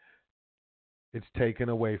payments, it's taken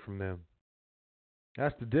away from them.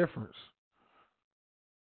 That's the difference.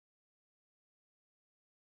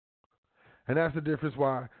 And that's the difference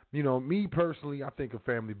why, me personally, I think a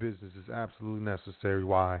family business is absolutely necessary.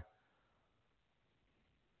 Why?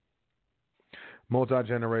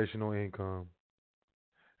 Multi-generational income.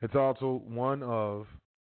 It's also one of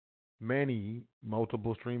many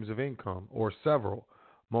multiple streams of income, or several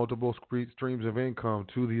multiple streams of income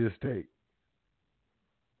to the estate.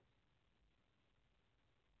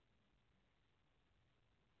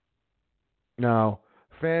 Now,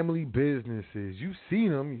 family businesses, you've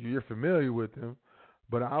seen them, you're familiar with them,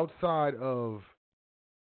 but outside of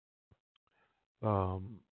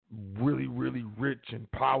really, really rich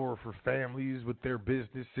and powerful families with their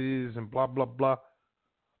businesses and blah, blah, blah,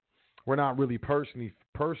 we're not really personally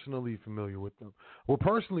familiar with them. We're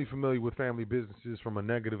personally familiar with family businesses from a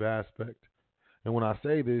negative aspect. And when I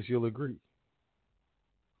say this, you'll agree.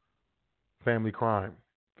 Family crime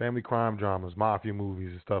dramas, mafia movies,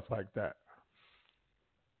 and stuff like that.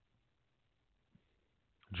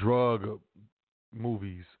 Drug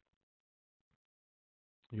movies.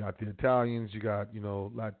 You got the Italians, you got,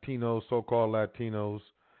 Latinos, so-called Latinos,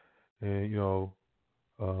 and,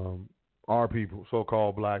 our people,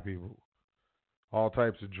 so-called black people. All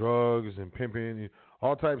types of drugs and pimping,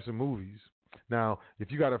 all types of movies. Now,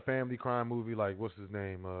 if you got a family crime movie like, what's his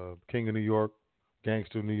name, King of New York,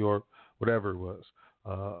 Gangster of New York, whatever it was,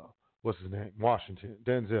 what's his name, Washington,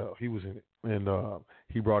 Denzel, he was in it. And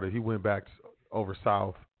he went back over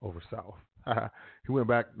south. He went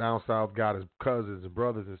back down south, got his cousins and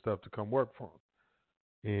brothers and stuff to come work for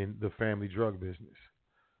him in the family drug business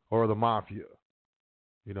or the mafia.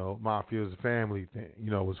 Mafia is a family thing.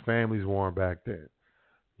 It was families warring back then.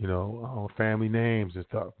 Family names and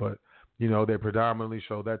stuff. But, they predominantly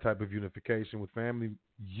show that type of unification with family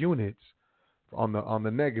units on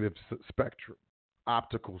the negative spectrum,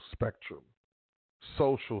 optical spectrum,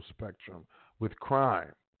 social spectrum, with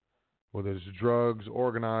crime, whether it's drugs,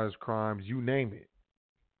 organized crimes, you name it.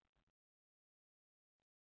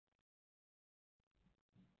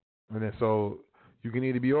 And then so you can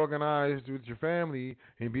either be organized with your family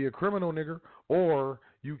and be a criminal nigger, or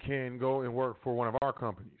you can go and work for one of our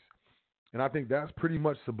companies. And I think that's pretty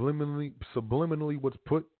much subliminally what's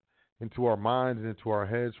put into our minds and into our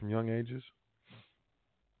heads from young ages.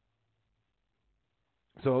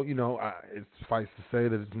 So, it's suffice to say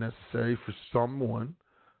that it's necessary for someone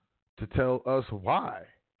to tell us why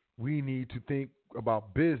we need to think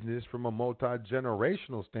about business from a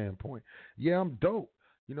multi-generational standpoint. Yeah, I'm dope.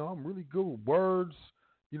 I'm really good with words.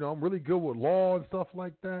 I'm really good with law and stuff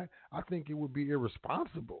like that. I think it would be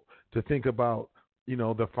irresponsible to think about,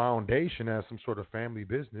 the foundation as some sort of family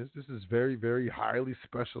business. This is very, very highly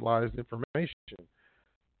specialized information.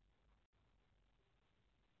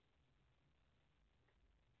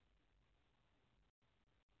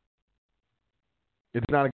 It's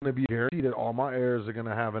not going to be guaranteed that all my heirs are going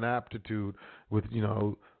to have an aptitude with,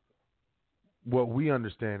 what we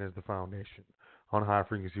understand as the foundation on High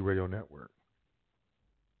Frequency Radio Network.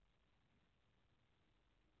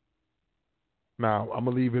 Now, I'm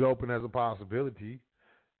going to leave it open as a possibility,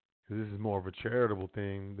 because this is more of a charitable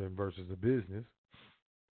thing than versus a business.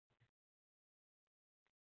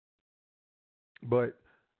 But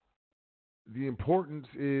the importance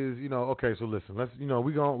is, okay, so listen, let's,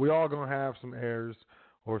 we all going to have some heirs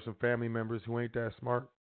or some family members who ain't that smart.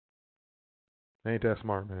 They ain't that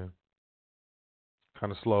smart, man.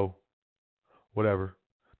 Kind of slow. Whatever.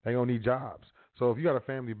 They going to need jobs. So if you got a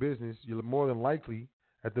family business, you're more than likely,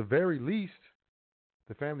 at the very least,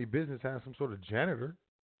 the family business has some sort of janitor.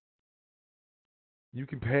 You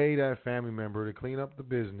can pay that family member to clean up the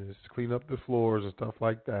business, clean up the floors and stuff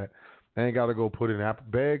like that. They ain't got to go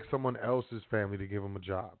beg someone else's family to give them a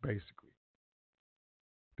job, basically.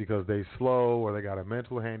 Because they slow or they got a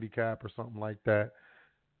mental handicap or something like that.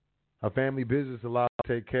 A family business allows us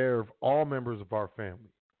to take care of all members of our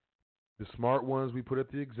family. The smart ones we put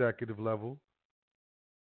at the executive level.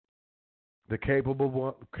 The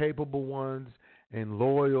capable ones and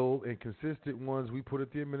loyal and consistent ones we put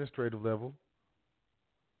at the administrative level.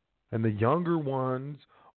 And the younger ones,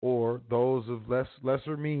 or those of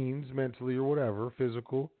lesser means, mentally or whatever,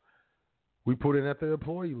 physical, we put in at the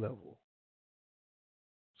employee level.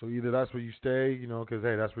 So either that's where you stay, because,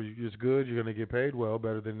 hey, that's where it's good, you're going to get paid well,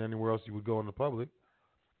 better than anywhere else you would go in the public.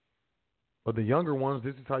 But the younger ones,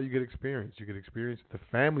 this is how you get experience. You get experience at the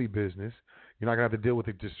family business. You're not going to have to deal with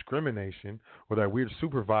the discrimination or that weird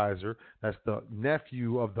supervisor that's the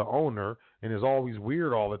nephew of the owner and is always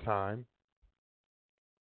weird all the time.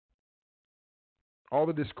 All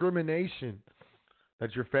the discrimination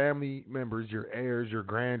that your family members, your heirs, your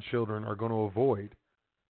grandchildren are going to avoid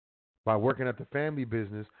by working at the family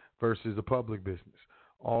business versus the public business.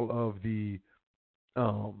 All of the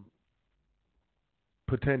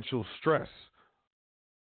potential stress,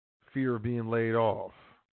 fear of being laid off,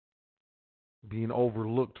 being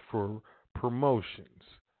overlooked for promotions,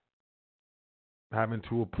 having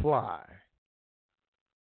to apply,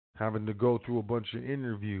 having to go through a bunch of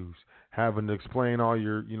interviews, having to explain all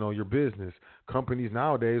your business. Companies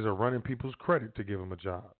nowadays are running people's credit to give them a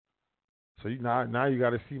job. So now you got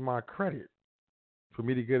to see my credit for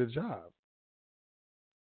me to get a job,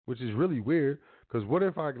 which is really weird, because what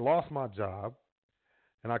if I lost my job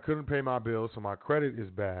and I couldn't pay my bills, so my credit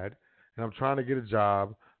is bad, and I'm trying to get a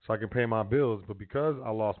job so I can pay my bills, but because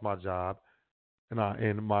I lost my job and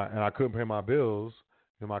I couldn't pay my bills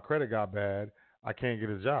and my credit got bad, I can't get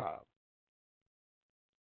a job.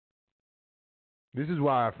 This is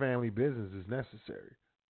why a family business is necessary.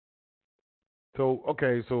 So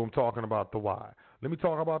I'm talking about the why. Let me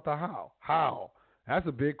talk about the how. How? That's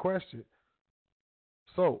a big question.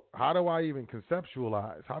 So how do I even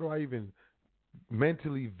conceptualize? How do I even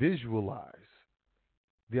mentally visualize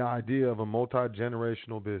the idea of a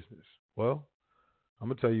multi-generational business? Well, I'm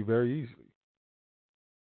going to tell you very easily.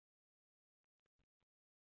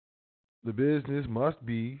 The business must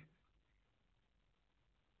be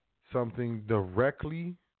something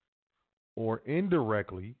directly or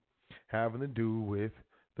indirectly having to do with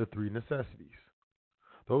the three necessities.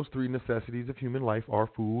 Those three necessities of human life are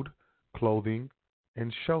food, clothing,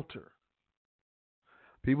 and shelter.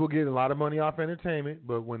 People get a lot of money off entertainment,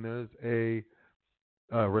 but when there's a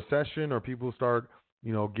recession or people start,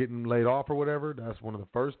 getting laid off or whatever, that's one of the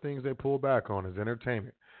first things they pull back on is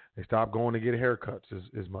entertainment. They stop going to get haircuts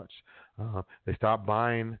as much. They stop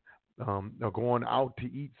buying, going out to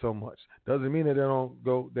eat so much. Doesn't mean that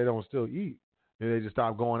they don't still eat. They just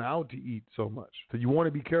stop going out to eat so much. So you want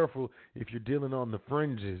to be careful if you're dealing on the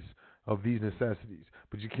fringes of these necessities,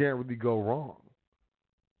 but you can't really go wrong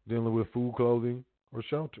dealing with food, clothing, or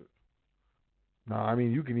shelter. Now, I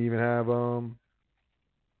mean, you can even have, a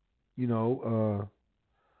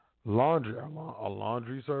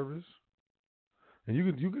laundry service, and you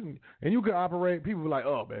can operate. People be like,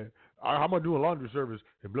 oh man, I'm gonna do a laundry service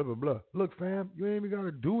and blah blah blah. Look, fam, you ain't even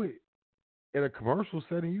gotta do it in a commercial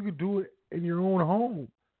setting. You can do it in your own home.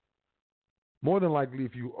 More than likely,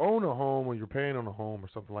 if you own a home or you're paying on a home or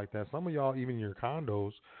something like that, some of y'all, even in your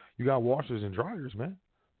condos, you got washers and dryers, man.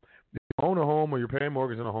 If you own a home or you're paying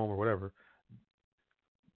mortgage on a home or whatever,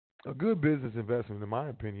 a good business investment, in my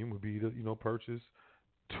opinion, would be to, purchase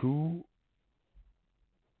 2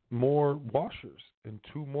 more washers and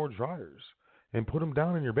 2 more dryers and put them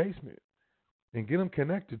down in your basement and get them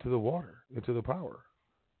connected to the water and to the power.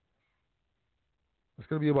 It's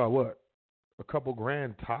going to be about what? A couple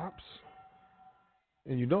grand tops?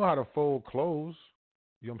 And you know how to fold clothes.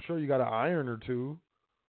 I'm sure you got an iron or 2.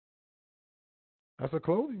 That's a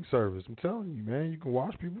clothing service. I'm telling you, man. You can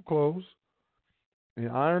wash people's clothes and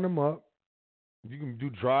iron them up. You can do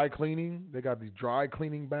dry cleaning. They got these dry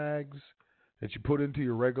cleaning bags that you put into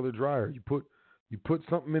your regular dryer. You put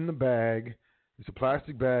something in the bag. It's a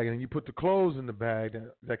plastic bag, and then you put the clothes in the bag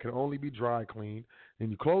that can only be dry cleaned. Then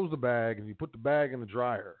you close the bag, and you put the bag in the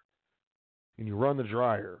dryer, and you run the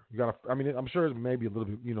dryer. I'm sure it's maybe a little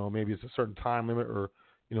bit, maybe it's a certain time limit or,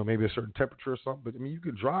 maybe a certain temperature or something. But, you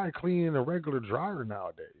can dry clean in a regular dryer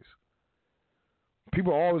nowadays.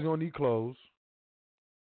 People are always going to need clothes,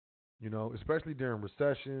 especially during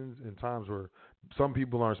recessions and times where some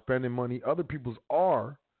people aren't spending money. Other people's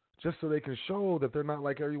are, just so they can show that they're not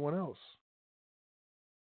like everyone else.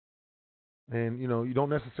 And, you don't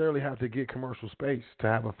necessarily have to get commercial space to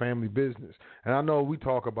have a family business. And I know we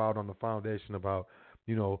talk about on the foundation about,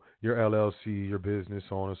 your LLC, your business,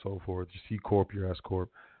 so on and so forth, your C Corp, your S Corp,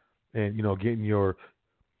 and, getting your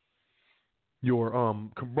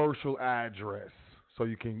commercial address so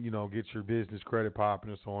you can, get your business credit popping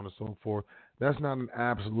and so on and so forth. That's not an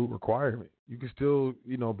absolute requirement. You can still,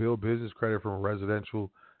 build business credit from a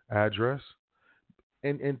residential address.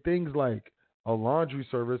 And things like a laundry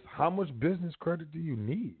service, how much business credit do you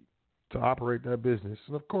need to operate that business?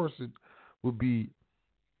 And of course, it would be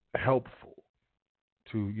helpful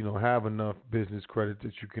to, have enough business credit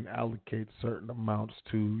that you can allocate certain amounts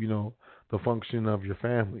to, the function of your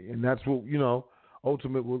family. And that's what,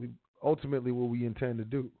 ultimately what we intend to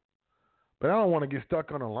do. But I don't want to get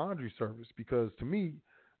stuck on a laundry service because to me,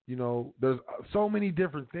 there's so many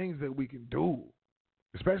different things that we can do,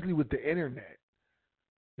 especially with the internet.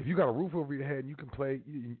 If you got a roof over your head and you can play,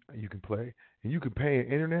 and you can pay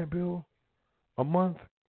an internet bill a month,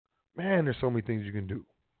 man, there's so many things you can do.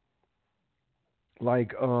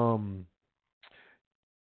 Like,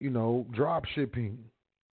 drop shipping,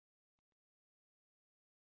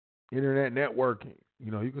 internet networking.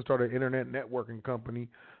 You can start an internet networking company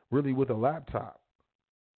really with a laptop.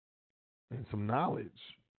 and some knowledge.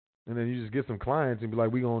 And then you just get some clients and be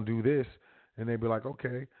like, we going to do this. And they be like,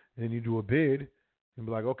 okay. And then you do a bid and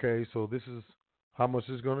be like, okay, so this is how much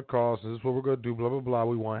it's going to cost. This is what we're going to do, blah, blah, blah.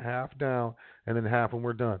 We want half down and then half when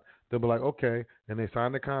we're done. They'll be like, okay. And they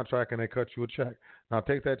sign the contract and they cut you a check. Now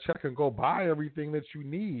take that check and go buy everything that you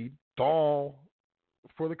need all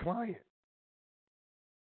for the client.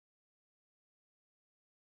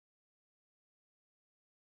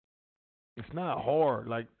 It's not hard.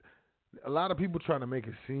 Like, a lot of people trying to make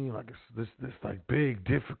it seem like it's this like big,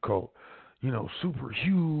 difficult, super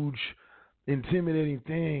huge, intimidating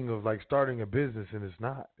thing of like starting a business, and it's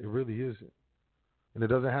not. It really isn't. And it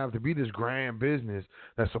doesn't have to be this grand business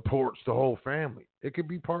that supports the whole family. It could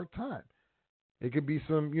be part-time. It could be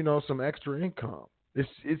some extra income.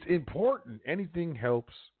 It's important. Anything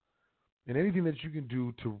helps, and anything that you can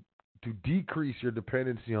do to decrease your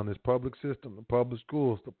dependency on this public system, the public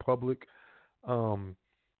schools, the public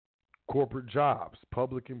corporate jobs,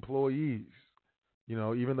 public employees,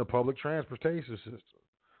 even the public transportation system,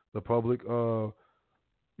 the public,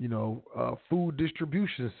 food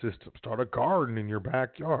distribution system. Start a garden in your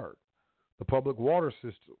backyard. The public water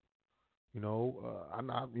system. I know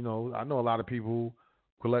a lot of people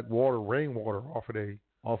collect rainwater off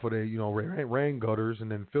of they rain gutters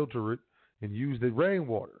and then filter it and use the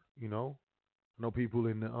rainwater. I know people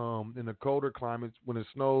in the colder climates, when it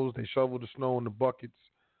snows, they shovel the snow in the buckets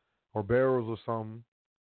or barrels or something,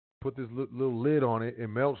 put this little lid on it, it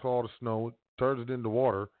melts all the snow, turns it into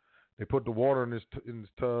water. They put the water in this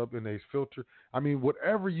tub and they filter. I mean,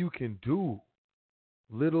 whatever you can do,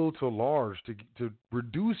 little to large, to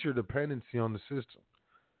reduce your dependency on the system.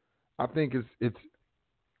 I think it's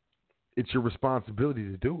your responsibility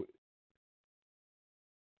to do it.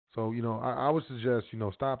 So, I would suggest,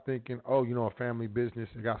 stop thinking, a family business,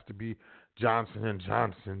 it got to be Johnson &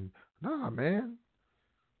 Johnson. Nah, man.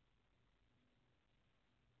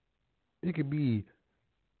 It could be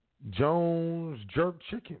Jones Jerk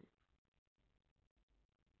Chicken.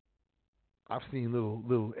 I've seen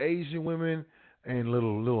little Asian women and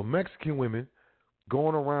little Mexican women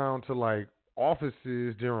going around to like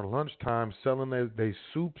offices during lunchtime selling their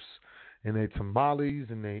soups and their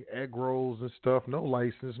tamales and their egg rolls and stuff. No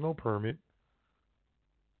license, no permit.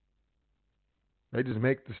 They just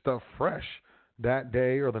make the stuff fresh that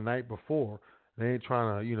day or the night before. They ain't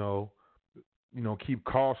trying to, keep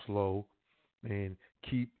costs low and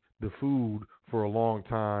keep the food for a long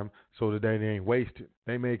time so that they ain't wasted.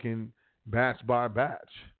 They making batch by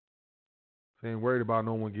batch. They ain't worried about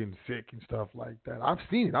no one getting sick and stuff like that. I've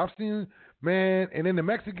seen it, man. And in the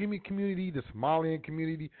Mexican community, the Somalian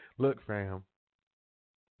community, look, fam,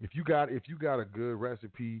 if you got a good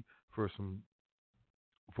recipe for some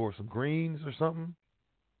greens or something,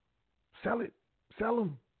 sell it. Sell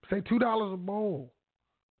them. Say $2 a bowl.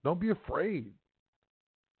 Don't be afraid.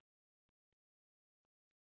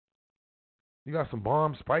 You got some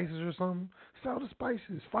bomb spices or something? Sell the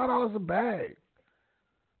spices. $5 a bag.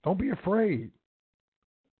 Don't be afraid.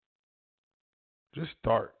 Just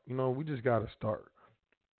start. We just got to start.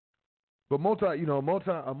 But a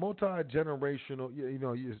multi-generational,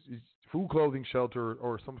 food, clothing, shelter,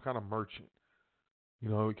 or some kind of merchant,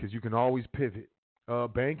 because you can always pivot.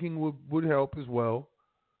 Banking would help as well.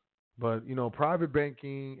 But, private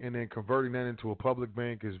banking and then converting that into a public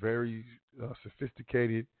bank is very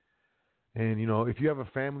sophisticated. And, if you have a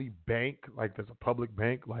family bank, like there's a public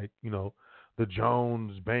bank, like, the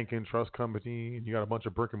Jones Bank and Trust Company, and you got a bunch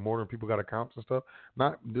of brick and mortar and people got accounts and stuff,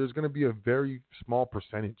 there's going to be a very small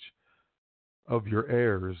percentage of your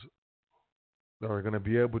heirs that are going to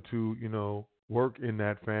be able to, work in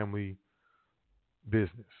that family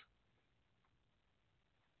business.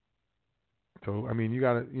 So, I mean, you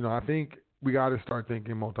got to, I think we got to start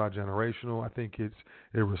thinking multi-generational. I think it's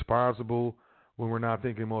irresponsible when we're not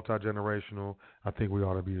thinking multi-generational. I think we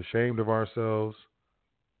ought to be ashamed of ourselves.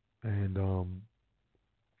 And,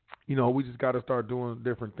 we just got to start doing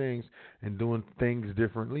different things and doing things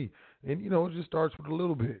differently. And, it just starts with a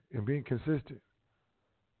little bit and being consistent.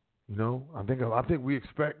 I think we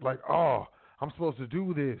expect like, oh, I'm supposed to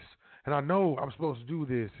do this. And I know I'm supposed to do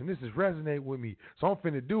this. And this is resonate with me. So I'm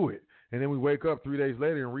finna do it. And then we wake up 3 days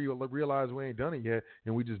later and realize we ain't done it yet.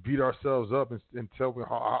 And we just beat ourselves up and tell me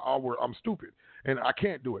I'm stupid. And I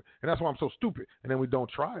can't do it. And that's why I'm so stupid. And then we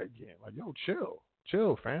don't try again. Like, yo, chill.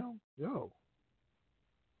 Chill, fam. Yo.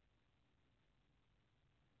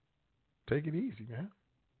 Take it easy, man.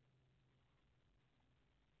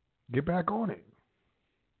 Get back on it.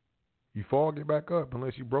 You fall, get back up.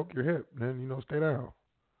 Unless you broke your hip, then, stay down.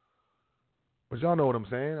 But y'all know what I'm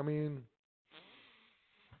saying. I mean,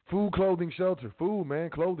 Food, clothing, shelter. Food,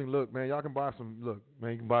 man, clothing. Look, man, y'all can buy some. Look,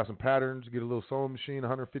 man, you can buy some patterns. Get a little sewing machine,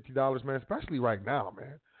 $150, man. Especially right now,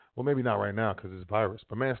 man. Well, maybe not right now because it's virus,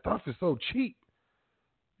 but man, stuff is so cheap.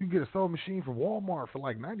 You can get a sewing machine from Walmart for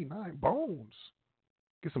like 99 bones.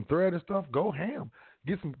 Get some thread and stuff. Go ham.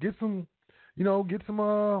 Get some. You know, get some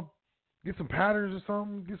patterns or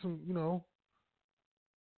something. Get some. You know.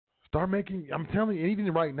 Start making. I'm telling you,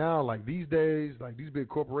 even right now, like these days, like these big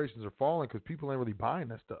corporations are falling because people ain't really buying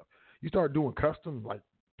that stuff. You start doing custom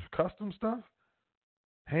stuff.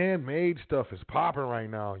 Handmade stuff is popping right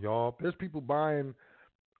now, y'all. There's people buying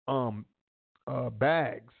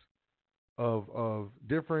bags of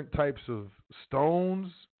different types of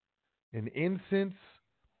stones and incense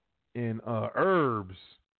and herbs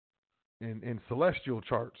and celestial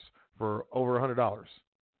charts for over $100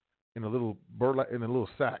 in a little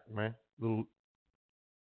sack, man.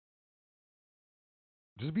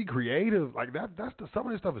 Just be creative like that. Some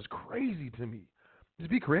of this stuff is crazy to me. Just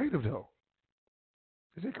be creative though.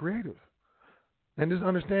 Just be creative. And just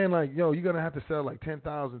understand, like, yo, you're going to have to sell like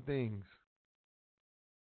 10,000 things,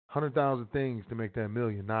 100,000 things to make that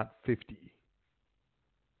million, not 50.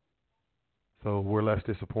 So we're less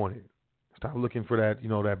disappointed. Stop looking for that, you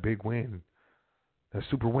know, that big win, that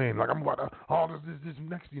super win. Like, I'm about to, this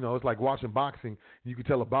next, you know, it's like watching boxing. You can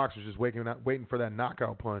tell a boxer's just waiting for that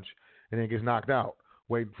knockout punch and then gets knocked out,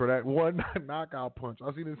 waiting for that one knockout punch.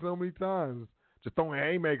 I've seen it so many times. Just throwing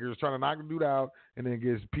haymakers, trying to knock the dude out, and then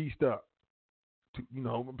gets pieced up. You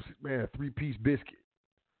know, man, a 3-piece biscuit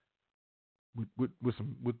with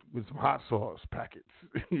some hot sauce packets.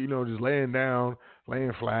 You know, just laying down,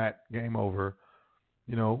 laying flat, game over.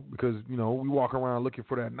 You know, because you know we walk around looking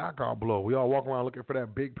for that knockout blow. We all walk around looking for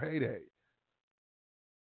that big payday,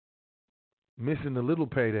 missing the little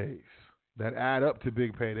paydays that add up to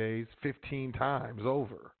big paydays 15 times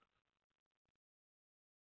over.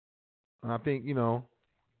 And I think, you know,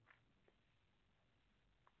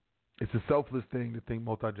 it's a selfless thing to think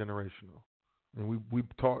multi-generational. And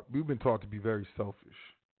we've been taught to be very selfish,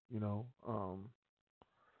 you know.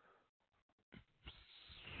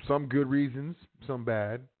 Some good reasons, some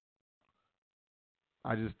bad.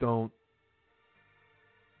 I just don't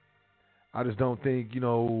think, you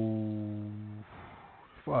know,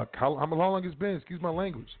 how long it's been? Excuse my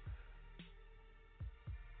language.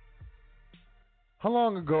 How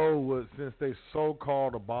long ago was since they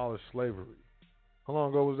so-called abolished slavery? How long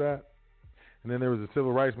ago was that? And then there was the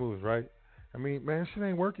civil rights movement, right? I mean, man, shit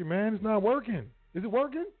ain't working, man. It's not working. Is it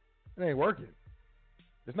working? It ain't working.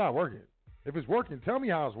 It's not working. If it's working, tell me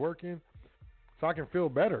how it's working so I can feel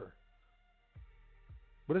better.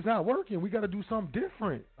 But it's not working. We got to do something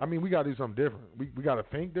different. I mean, we got to do something different. We got to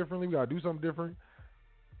think differently. We got to do something different.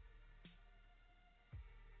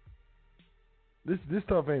 This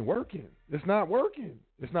stuff ain't working. It's not working.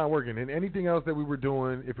 It's not working. And anything else that we were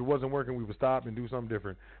doing, if it wasn't working, we would stop and do something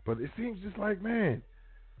different. But it seems just like, man.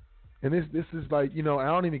 And this is like, you know, I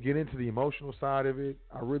don't even get into the emotional side of it.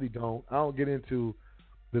 I really don't. I don't get into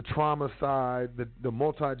the trauma side, the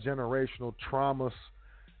multi-generational traumas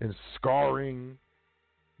and scarring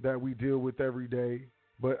that we deal with every day.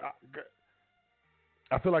 But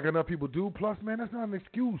I feel like enough people do. Plus, man, that's not an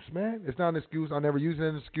excuse, man. It's not an excuse. I never used it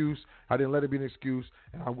as an excuse. I didn't let it be an excuse,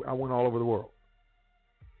 and I went all over the world.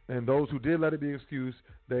 And those who did let it be an excuse,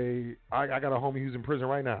 I got a homie who's in prison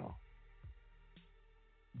right now.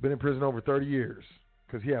 Been in prison over 30 years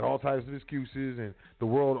because he had all types of excuses, and the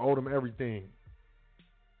world owed him everything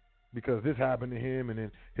because this happened to him, and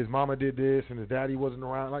then his mama did this, and his daddy wasn't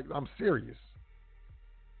around. Like, I'm serious.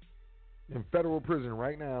 In federal prison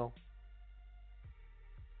right now.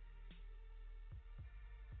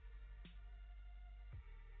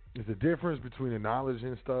 There's a difference between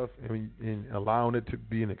acknowledging stuff and allowing it to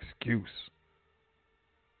be an excuse.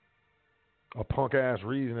 A punk-ass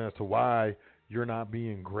reason as to why you're not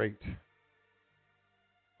being great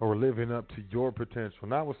or living up to your potential.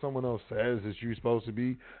 Not what someone else says that you're supposed to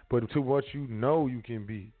be, but to what you know you can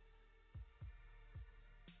be.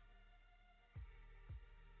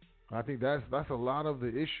 I think that's a lot of the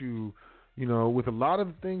issue, you know, with a lot of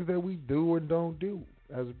the things that we do and don't do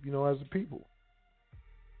as, you know, as a people.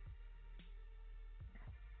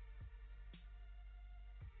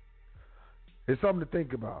 It's something to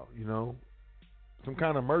think about, you know. Some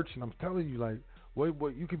kind of merchant. I'm telling you, like,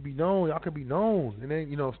 what you could be known. Y'all could be known, and then,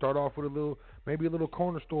 you know, start off with maybe a little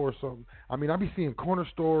corner store or something. I mean, I be seeing corner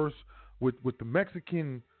stores with the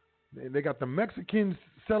Mexican. They got the Mexicans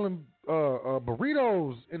selling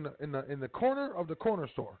burritos in the corner of the corner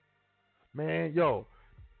store. Man, yo,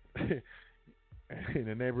 in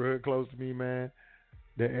the neighborhood close to me, man,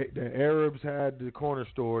 The Arabs had the corner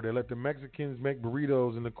store. They let the Mexicans make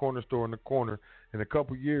burritos in the corner store in the corner. In a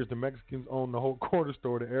couple years, the Mexicans owned the whole corner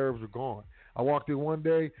store. The Arabs were gone. I walked in one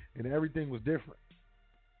day, and everything was different.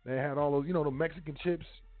 They had all those, the Mexican chips,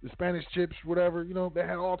 the Spanish chips, whatever. They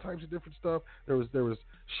had all types of different stuff. There was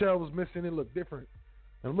shelves missing. It looked different.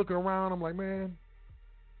 And I'm looking around, I'm like, man,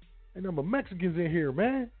 ain't no more Mexicans in here,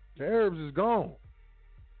 man. The Arabs is gone.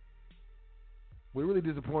 What really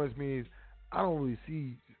disappoints me is I don't really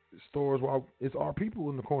see stores where it's our people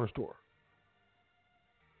in the corner store.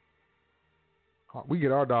 We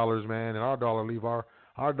get our dollars, man, and our dollar leave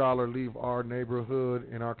our neighborhood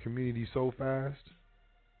and our community so fast.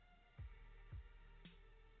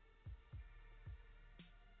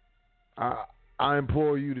 I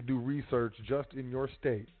implore you to do research just in your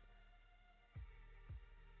state.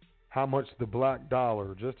 How much the black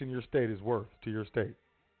dollar just in your state is worth to your state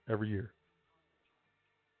every year.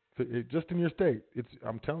 So just in your state,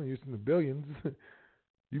 I'm telling you, it's in the billions.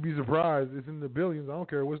 You'd be surprised. It's in the billions. I don't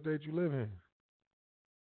care what state you live in.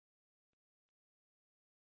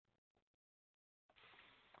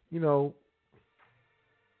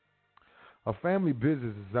 A family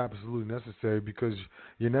business is absolutely necessary because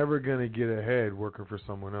you're never going to get ahead working for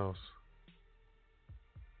someone else.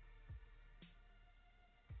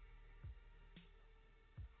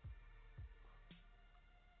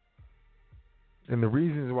 And the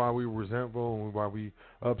reasons why we're resentful and why we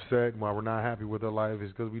upset and why we're not happy with our life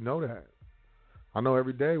is because we know that. I know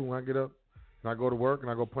every day when I get up and I go to work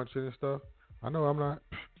and I go punch in and stuff, I know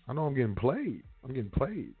I'm getting played. I'm getting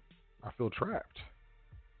played. I feel trapped.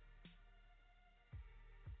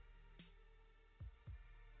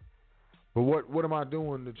 But what am I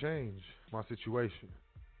doing to change my situation?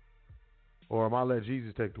 Or am I let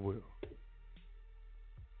Jesus take the wheel?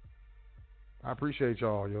 I appreciate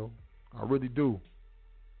y'all, yo. I really do.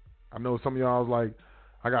 I know some of y'all was like,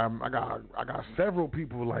 I got several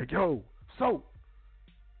people like, yo, so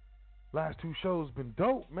last 2 shows been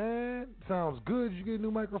dope, man. Sounds good. Did you get a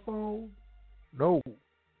new microphone? No.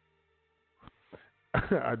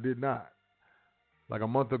 I did not. Like a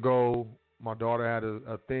month ago, my daughter had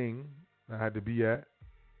a thing I had to be at.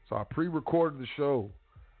 So I pre-recorded the show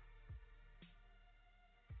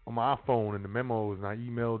on my iPhone and the memos, and I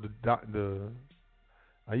emailed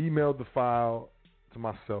the file to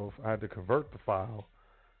myself. I had to convert the file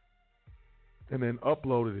and then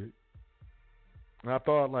uploaded it. And I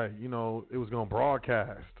thought, it was going to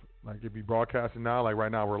broadcast. Like, it'd be broadcasting now. Like,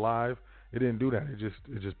 right now we're live. It didn't do that.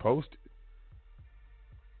 It just posted.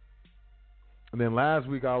 And then last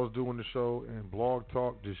week I was doing the show, and Blog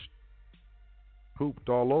Talk just pooped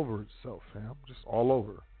all over itself, fam. Just all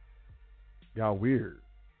over. Got weird.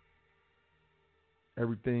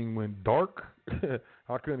 Everything went dark.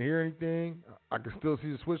 I couldn't hear anything. I could still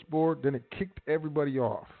see the switchboard. Then it kicked everybody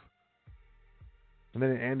off. And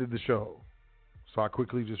then it ended the show. So I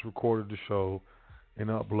quickly just recorded the show and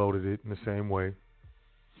uploaded it in the same way.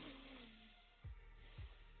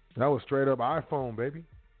 That was straight up iPhone, baby.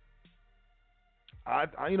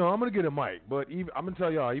 I'm gonna get a mic, but I'm gonna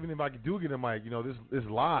tell y'all, even if I do get a mic, this is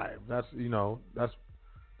live. That's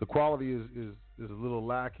the quality is a little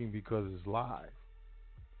lacking because it's live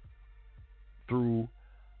through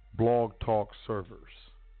Blog Talk servers.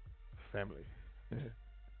 Family.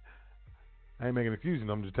 I ain't making an excuse,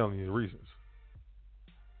 I'm just telling you the reasons.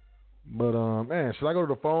 But man, should I go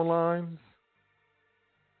to the phone lines?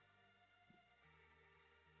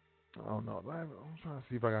 I don't know. I'm trying to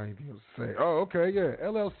see if I got anything else to say. Oh, okay, yeah.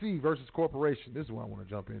 LLC versus corporation. This is what I want to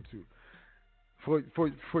jump into.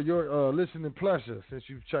 For your listening pleasure, since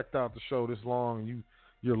you've checked out the show this long,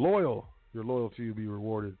 you're loyal. Your loyalty will be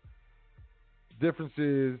rewarded.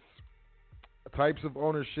 Differences: types of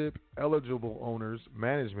ownership, eligible owners,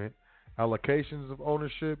 management, allocations of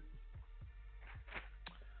ownership,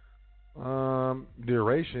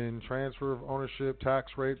 duration, transfer of ownership,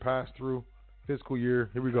 tax rate, pass through. Fiscal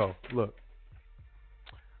year. Here we go. Look.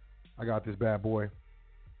 I got this bad boy.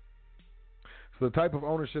 So the type of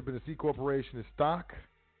ownership in a C corporation is stock.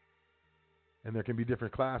 And there can be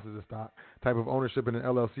different classes of stock. Type of ownership in an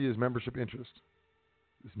LLC is membership interest.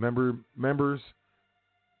 It's members.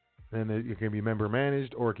 And it can be member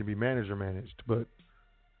managed or it can be manager managed. But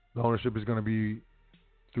the ownership is going to be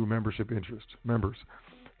through membership interest. Members.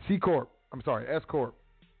 S Corp.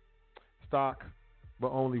 Stock,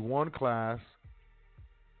 but only one class,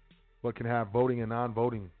 but can have voting and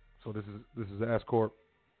non-voting. So this is the S Corp.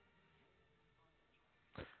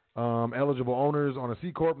 Eligible owners on a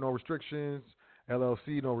C Corp, no restrictions.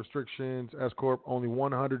 LLC, no restrictions. S Corp, only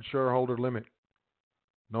 100 shareholder limit.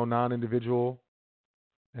 No non-individual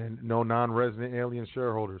and no non-resident alien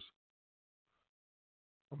shareholders.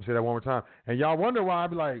 I'm going to say that one more time. And y'all wonder why I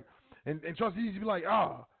be like, and trustees be like,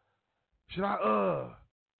 should I,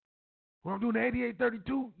 when I'm doing the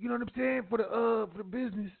 8832, you know what I'm saying, for the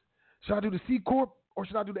business, should I do the C Corp or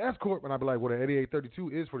should I do the S Corp? And I be like, well, the 8832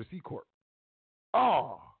 is for the C Corp.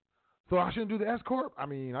 Oh, so I shouldn't do the S Corp? I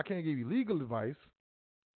mean, I can't give you legal advice,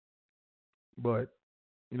 but,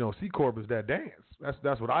 you know, C Corp is that dance.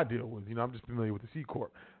 That's what I deal with. You know, I'm just familiar with the C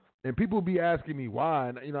Corp. And people be asking me why,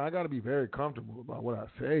 and, you know, I got to be very comfortable about what I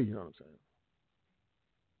say, you know what I'm saying?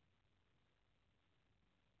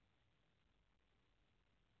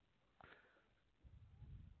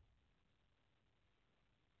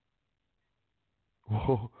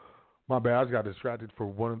 Whoa, my bad. I just got distracted for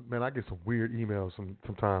one. Man, I get some weird emails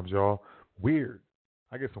sometimes, y'all. Weird.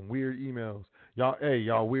 I get some weird emails. Y'all, hey,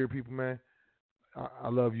 y'all weird people, man. I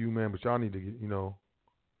love you, man, but y'all need to get, you know,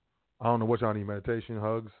 I don't know what y'all need, meditation,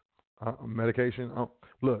 hugs, medication.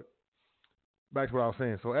 Look, back to what I was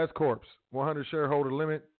saying. So S Corps, 100 shareholder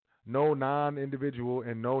limit, no non-individual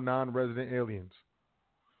and no non-resident aliens.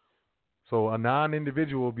 So a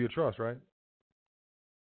non-individual will be a trust, right?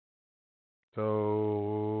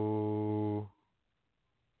 So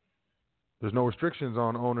there's no restrictions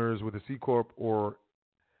on owners with a C Corp or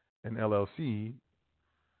an LLC.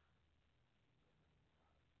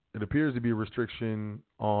 It appears to be a restriction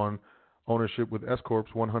on ownership with S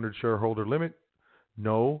Corp's 100 shareholder limit,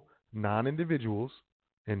 no non-individuals,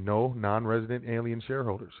 and no non-resident alien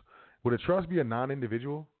shareholders. Would a trust be a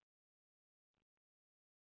non-individual?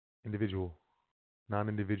 Individual.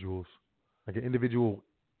 Non-individuals. Like an individual.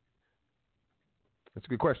 That's a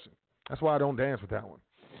good question. That's why I don't dance with that one.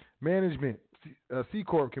 Management. C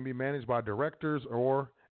Corp can be managed by directors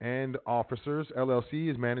and officers. LLC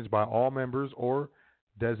is managed by all members or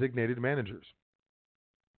designated managers.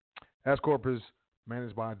 S Corp is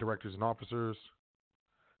managed by directors and officers.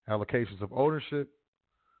 Allocations of ownership.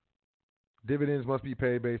 Dividends must be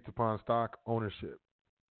paid based upon stock ownership.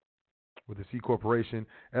 With the C Corporation,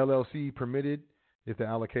 LLC permitted if the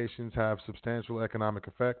allocations have substantial economic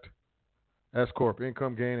effect. S Corp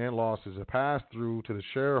income gain and losses are passed through to the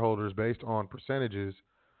shareholders based on percentages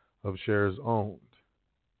of shares owned.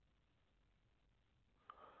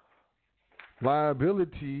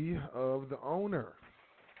 Liability of the owner.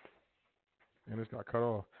 And this got cut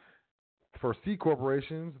off. For C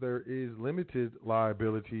corporations, there is limited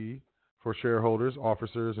liability for shareholders,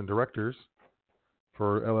 officers, and directors.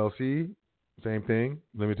 For LLC, same thing,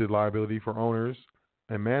 limited liability for owners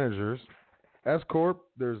and managers. S Corp,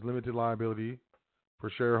 there's limited liability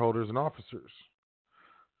for shareholders and officers.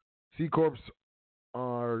 C Corps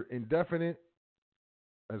are indefinite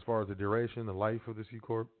as far as the duration, the life of the C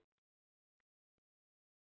Corp.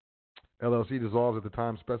 LLC dissolves at the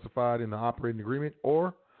time specified in the operating agreement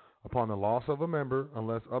or upon the loss of a member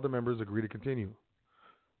unless other members agree to continue.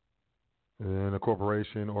 And a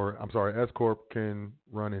corporation, S Corp can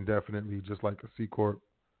run indefinitely just like a C Corp.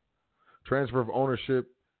 Transfer of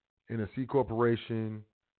ownership in a C corporation,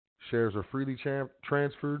 shares are freely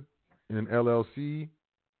transferred. In an LLC,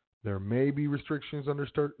 there may be restrictions under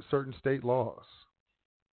certain state laws.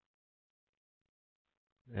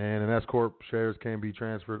 And an S Corp shares can be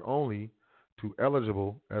transferred only to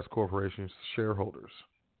eligible S Corporation shareholders.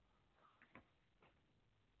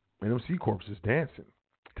 And them C Corps is dancing.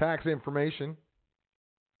 Tax information.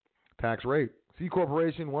 Tax rate. C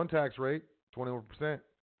Corporation, one tax rate, 21%.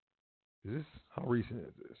 How recent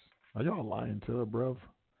is this? Are y'all lying to her, bruv?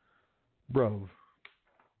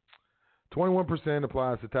 21%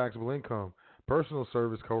 applies to taxable income. Personal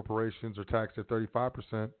service corporations are taxed at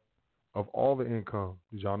 35% of all the income.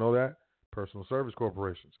 Did y'all know that? Personal service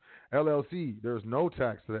corporations. LLC, there's no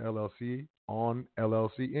tax to the LLC on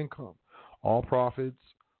LLC income. All profits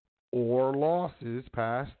or losses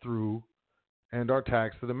pass through and are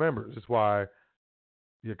taxed to the members. That's why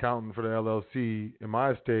the accountant for the LLC in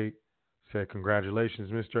my state said, "Congratulations,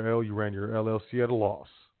 Mr. L. You ran your LLC at a loss,"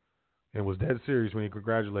 and was dead serious when he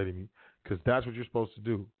congratulated me, because that's what you're supposed to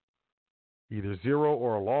do. Either zero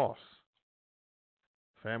or a loss.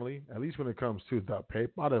 Family, at least when it comes to the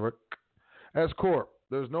paper, whatever. S Corp,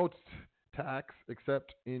 there's no tax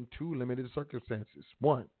except in two limited circumstances.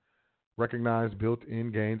 1, recognized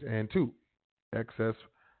built-in gains, and 2, excess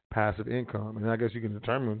passive income. And I guess you can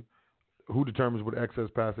determine who determines what excess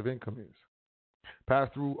passive income is.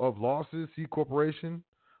 Pass-through of losses, C Corporation,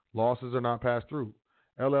 losses are not passed through.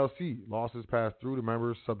 LLC, losses pass through to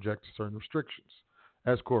members subject to certain restrictions.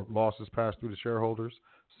 S Corp, losses pass through to shareholders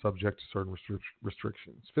subject to certain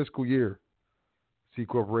restrictions. Fiscal year, C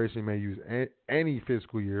Corporation may use any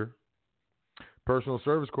fiscal year. Personal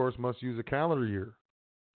service corps must use a calendar year.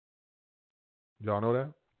 Y'all know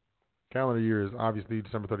that? Calendar year is obviously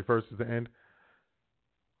December 31st is the end.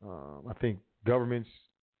 I think governments,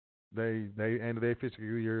 they end of their fiscal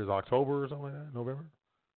year is October or something like that, November.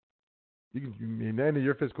 The end of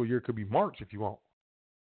your fiscal year could be March if you want.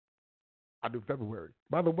 I do February.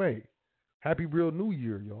 By the way, happy real New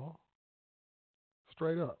Year, y'all.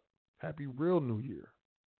 Straight up. Happy real New Year.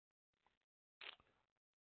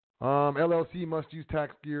 LLC must use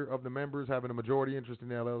tax year of the members having a majority interest in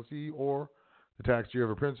the LLC or the tax year of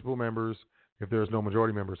the principal members if there's no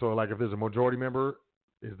majority member. So, like if there's a majority member,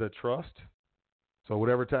 is the trust. So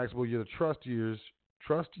whatever taxable year the trust uses,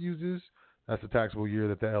 that's the taxable year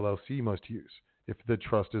that the LLC must use if the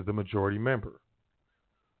trust is the majority member.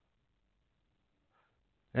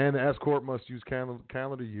 And the S Corp must use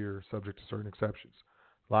calendar year subject to certain exceptions.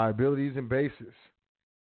 Liabilities and basis.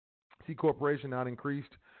 C Corporation not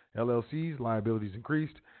increased. LLCs, liabilities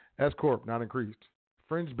increased. S Corp not increased.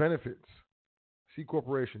 Fringe benefits. C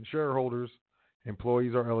Corporation, shareholders,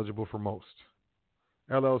 employees are eligible for most.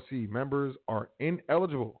 LLC, members are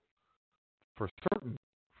ineligible for certain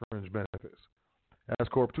fringe benefits. S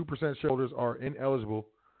Corp, 2% shareholders are ineligible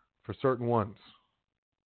for certain ones.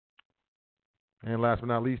 And last but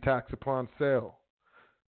not least, tax upon sale.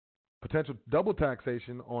 Potential double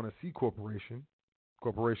taxation on a C corporation.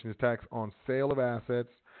 Corporation is taxed on sale of assets.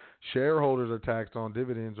 Shareholders are taxed on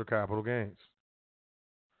dividends or capital gains.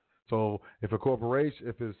 So if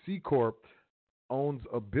a C corp owns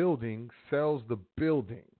a building, sells the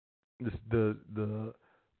building, the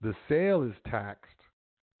sale is taxed.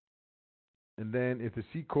 And then if the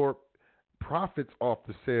C corp profits off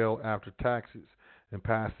the sale after taxes and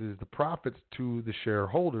passes the profits to the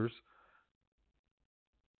shareholders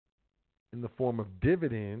in the form of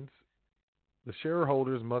dividends, the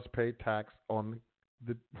shareholders must pay tax on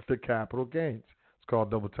the capital gains. It's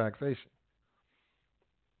called double taxation.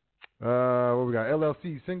 What we got?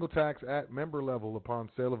 LLC, single tax at member level upon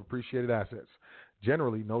sale of appreciated assets.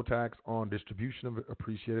 Generally, no tax on distribution of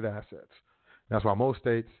appreciated assets. That's why most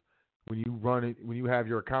states, when you have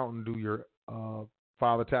your accountant do your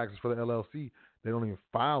file the taxes for the LLC, they don't even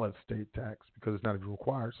file a state tax because it's not even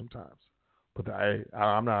required sometimes. But I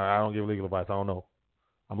don't give legal advice. I don't know.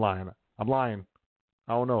 I'm lying. I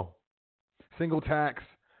don't know. Single tax,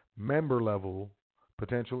 member level,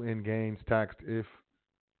 potential in gains taxed if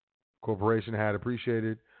corporation had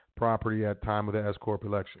appreciated property at time of the S Corp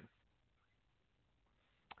election.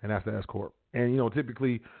 And that's the S Corp. And,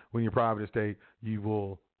 typically when you're private estate, you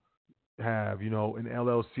will have, an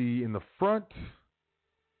LLC in the front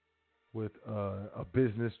with a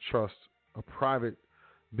business trust, a private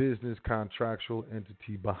business contractual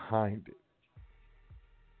entity behind it.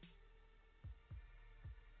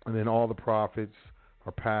 And then all the profits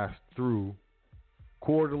are passed through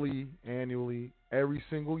quarterly, annually, every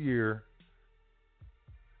single year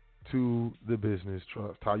to the business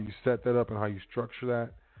trust. How you set that up and how you structure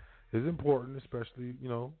that is important, especially,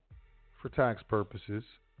 for tax purposes.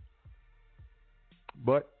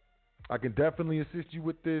 But I can definitely assist you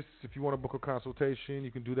with this. If you want to book a consultation, you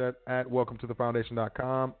can do that at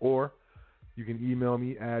welcometothefoundation.com, or you can email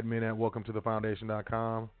me,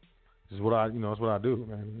 admin@welcometothefoundation.com. This is what it's what I do,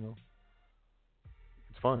 man.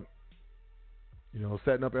 It's fun.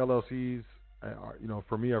 Setting up LLCs,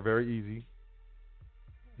 for me are very easy.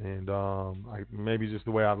 And maybe just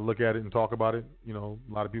the way I look at it and talk about it, a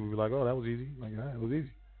lot of people be like, oh, that was easy. Like, yeah, it was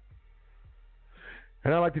easy.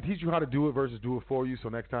 And I like to teach you how to do it versus do it for you. So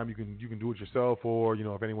next time you can do it yourself, or,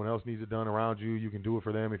 if anyone else needs it done around you, you can do it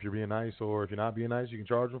for them if you're being nice, or if you're not being nice, you can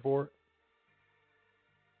charge them for it.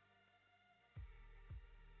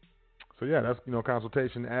 So yeah, that's,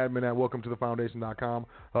 consultation, admin@welcometothefoundation.com.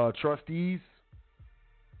 Trustees,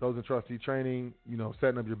 those in trustee training,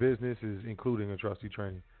 setting up your business is including a trustee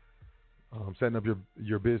training. Setting up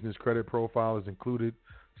your business credit profile is included.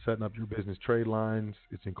 Setting up your business trade lines,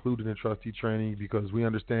 it's included in trustee training, because we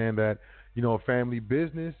understand that, a family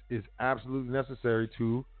business is absolutely necessary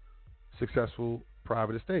to successful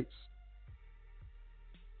private estates.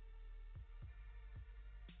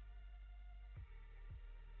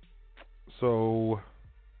 So,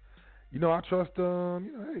 I trust,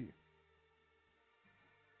 hey,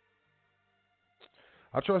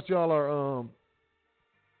 I trust y'all are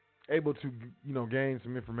able to, gain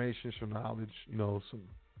some information, some knowledge,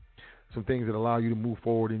 some things that allow you to move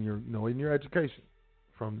forward in your, in your education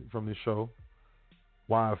from this show.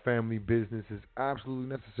 Why a family business is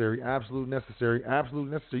absolutely necessary, absolutely necessary,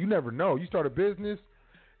 absolutely necessary. You never know. You start a business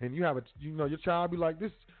and you have your child be like,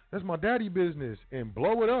 that's my daddy business, and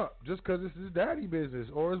blow it up just because this is his daddy business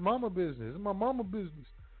or his mama business. It's my mama business.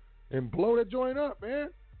 And blow that joint up,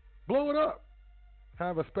 man. Blow it up.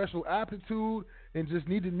 have a special aptitude and just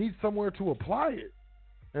need somewhere to apply it.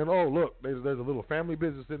 And oh look, there's a little family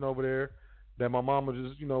business sitting over there that my mama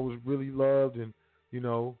just was really loved, and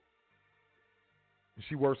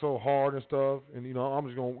she worked so hard and stuff, and I'm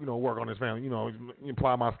just gonna work on this family,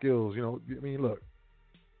 apply my skills. I mean, look,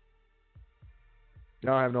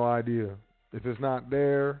 y'all have no idea. If it's not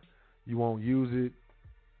there, you won't use it,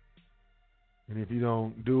 and if you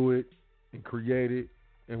don't do it and create it,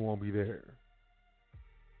 it won't be there.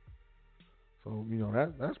 So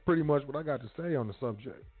that's pretty much what I got to say on the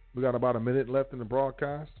subject. We got about a minute left in the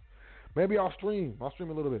broadcast. Maybe I'll stream a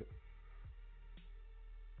little bit.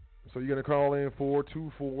 So you're going to call in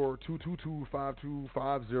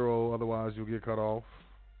 424-222-5250. Otherwise, you'll get cut off.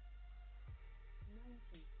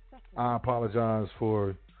 I apologize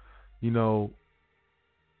for, the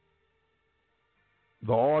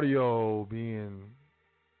audio being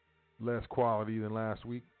less quality than last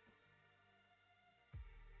week.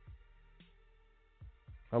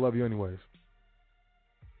 I love you anyways.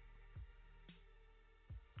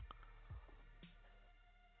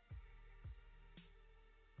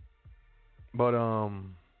 But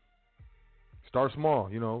start small,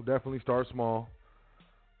 definitely start small.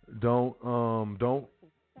 Don't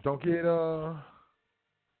get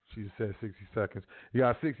she said 60 seconds. You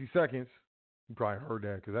got 60 seconds. You probably heard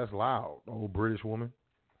that because that's loud, old British woman.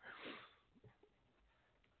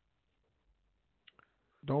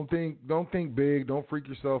 Don't think big. Don't freak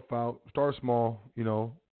yourself out. Start small,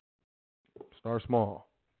 Start small.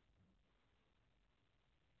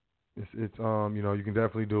 It's you can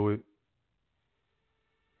definitely do it.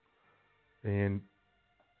 And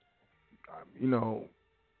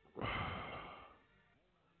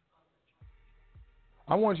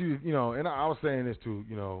I want you to, and I was saying this too,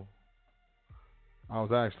 I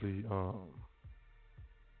was actually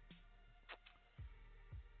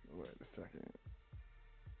wait a second.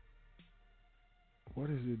 What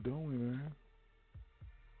is it doing, man?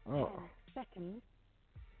 Oh. 10 seconds.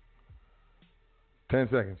 10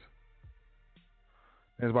 seconds.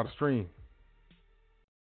 And it's about to stream.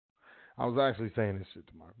 I was actually saying this shit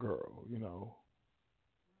to my girl,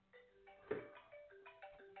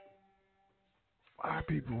 Why,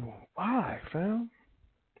 people? Why, fam?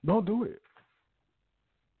 Don't do it.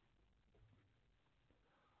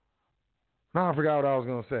 Now I forgot what I was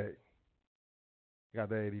going to say. Got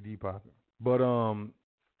the ADD popping. But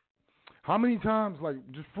how many times, like,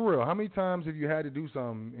 just for real, how many times have you had to do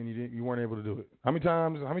something and you weren't able to do it? How many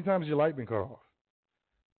times has your light been cut off?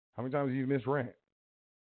 How many times have you missed rent?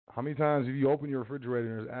 How many times have you opened your refrigerator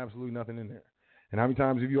and there's absolutely nothing in there? And how many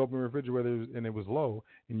times have you opened your refrigerator and it was low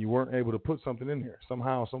and you weren't able to put something in there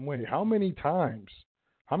somehow, some way? How many times?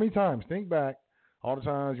 Think back. All the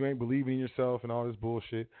times you ain't believing in yourself and all this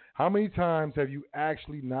bullshit. How many times have you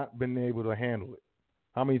actually not been able to handle it?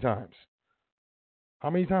 How many times? I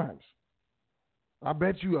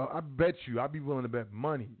bet you, I'd be willing to bet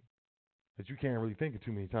money that you can't really think of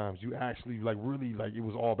too many times. You actually, really, it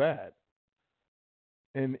was all bad.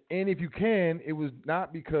 And if you can, it was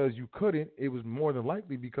not because you couldn't. It was more than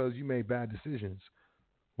likely because you made bad decisions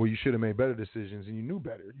where you should have made better decisions and you knew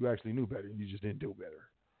better. You actually knew better and you just didn't do better.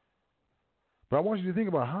 But I want you to think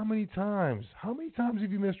about how many times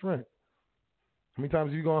have you missed rent? How many times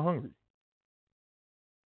have you gone hungry?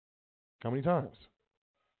 How many times?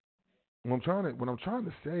 What I'm trying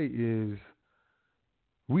to say is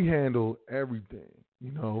we handle everything,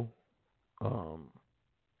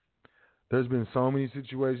 There's been so many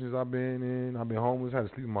situations I've been in. I've been homeless, had to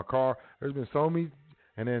sleep in my car. There's been so many,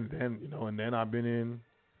 and then I've been in,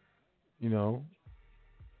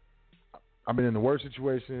 I've been in the worst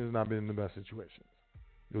situations and I've been in the best situations.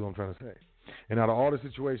 Is what I'm trying to say. And out of all the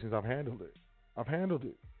situations, I've handled it. I've handled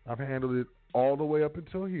it all the way up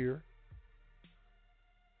until here.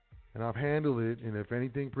 And I've handled it, and if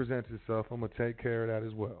anything presents itself, I'm going to take care of that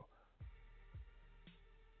as well.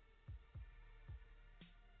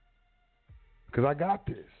 Because I got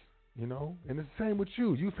this, and it's the same with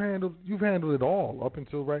you. You've handled it all up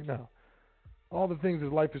until right now. All the things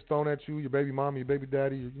that life has thrown at you, your baby mama, your baby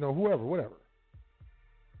daddy, whoever, whatever.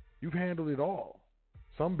 You've handled it all.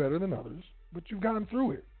 Some better than others, but you've gotten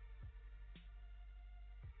through it.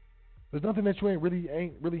 There's nothing that you ain't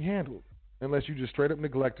really handled unless you just straight up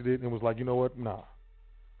neglected it and was like, you know what, nah.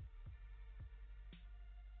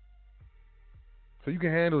 So you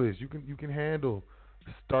can handle this. You can handle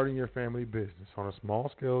starting your family business on a small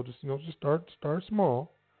scale. Just start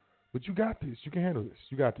small. But you got this. You can handle this.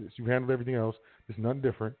 You got this. You've handled everything else. It's nothing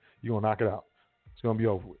different. You're going to knock it out. It's going to be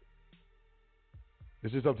over with.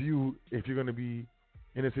 It's just up to you if you're going to be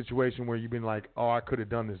in a situation where you've been like, oh, I could have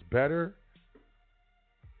done this better.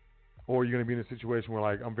 or you're going to be in a situation where,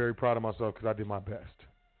 like, I'm very proud of myself because I did my best.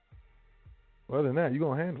 Well, other than that, you're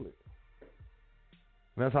going to handle it.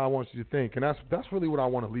 And that's how I want you to think. And that's really what I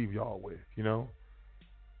want to leave y'all with, you know?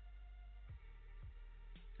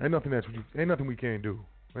 Ain't nothing we can't do.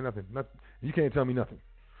 Ain't nothing. You can't tell me nothing.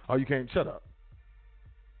 Oh, you can't. Shut up.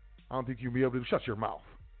 I don't think you'll be able to shut your mouth.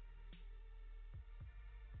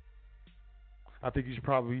 I think you should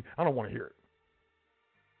probably, I don't want to hear it.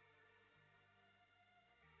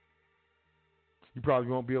 You probably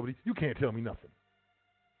won't be able to, you can't tell me nothing.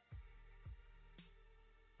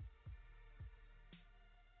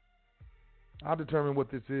 I'll determine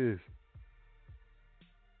what this is.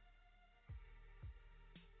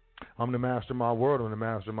 I'm the master of my world. I'm the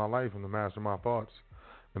master of my life. I'm the master of my thoughts.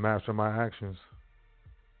 The master of my actions.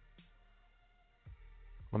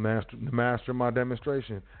 I'm the master of my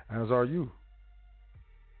demonstration, as are you.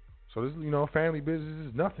 So this, family business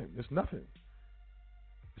is nothing. It's nothing.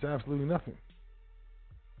 It's absolutely nothing.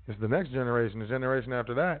 It's the next generation, the generation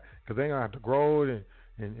after that, because they ain't gonna have to grow it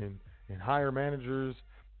and hire managers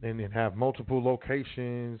and have multiple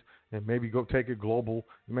locations and maybe go take it global.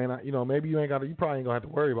 You may not, maybe you probably ain't gonna have to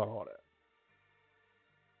worry about all that.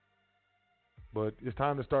 But it's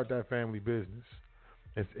time to start that family business.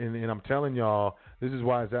 And I'm telling y'all, this is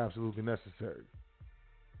why it's absolutely necessary.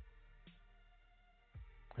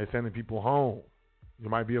 They're sending people home. There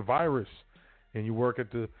might be a virus, and you work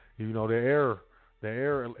at the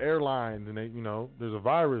airlines, and there's a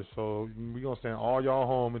virus, so we're gonna send all y'all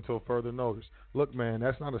home until further notice. Look, man,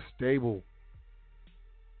 that's not a stable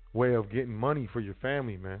way of getting money for your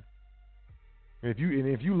family, man. And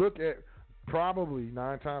if you look at probably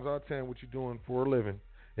 9 times out of 10 what you're doing for a living,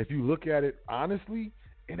 if you look at it honestly,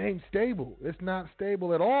 it ain't stable. It's not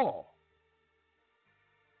stable at all.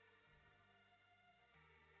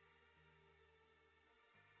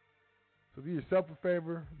 So do yourself a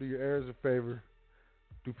favor, do your heirs a favor,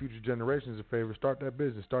 do future generations a favor. Start that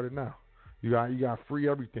business. Start it now. You got free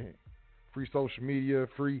everything, free social media,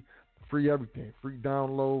 free everything, free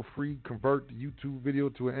download, free convert the YouTube video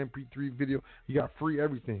to an MP3 video. You got free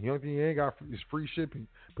everything. The only thing you ain't got is free shipping.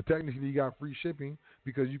 But technically, you got free shipping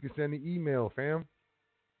because you can send an email, fam.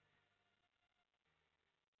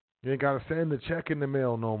 You ain't got to send the check in the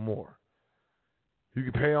mail no more. You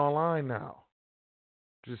can pay online now.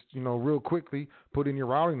 Just, real quickly, put in your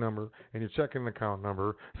routing number and your checking account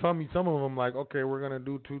number. Some of them like, okay, we're going to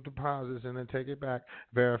do 2 deposits and then take it back,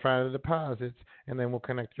 verify the deposits, and then we'll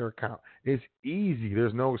connect your account. It's easy.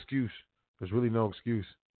 There's no excuse. There's really no excuse.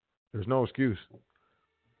 There's no excuse.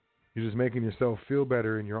 You're just making yourself feel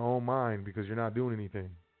better in your own mind because you're not doing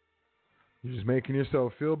anything. You're just making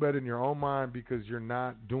yourself feel better in your own mind because you're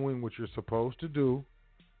not doing what you're supposed to do.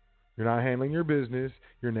 You're not handling your business.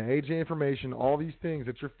 You're in the age of information, all these things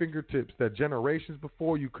at your fingertips that generations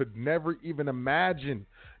before you could never even imagine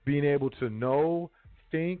being able to know,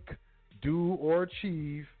 think, do, or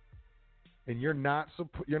achieve. And you're not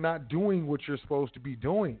doing what you're supposed to be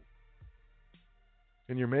doing.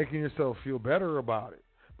 And you're making yourself feel better about it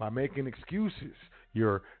by making excuses.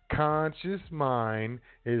 Your conscious mind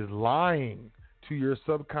is lying to your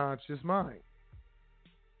subconscious mind.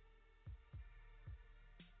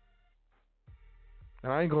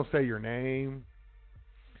 And I ain't going to say your name.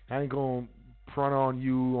 I ain't going to front on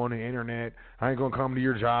you on the internet. I ain't going to come to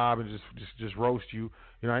your job and just roast you.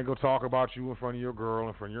 I ain't going to talk about you in front of your girl,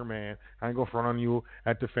 in front of your man. I ain't going to front on you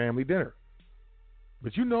at the family dinner.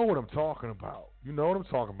 But you know what I'm talking about. You know what I'm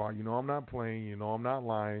talking about. You know I'm not playing. You know I'm not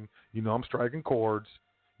lying. You know I'm striking chords.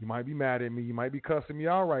 You might be mad at me. You might be cussing me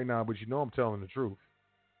out right now, but you know I'm telling the truth.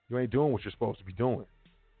 You ain't doing what you're supposed to be doing.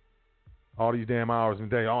 All these damn hours in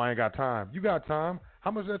the day. Oh, I ain't got time. You got time. How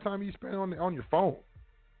much of that time you spend on your phone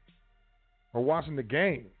or watching the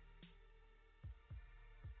game?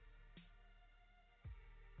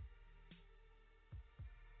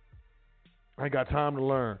 I ain't got time to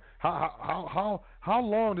learn. How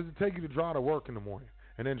long does it take you to drive to work in the morning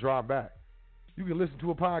and then drive back? You can listen to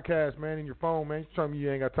a podcast, man, in your phone, man. You're telling me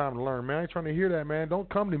you ain't got time to learn, man. I ain't trying to hear that, man. Don't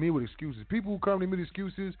come to me with excuses. People who come to me with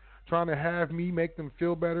excuses, trying to have me make them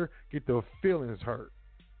feel better, get their feelings hurt.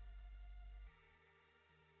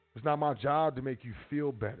 It's not my job to make you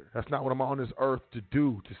feel better. That's not what I'm on this earth to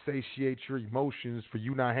do, to satiate your emotions for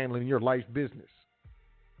you not handling your life business.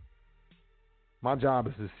 My job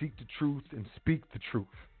is to seek the truth and speak the truth,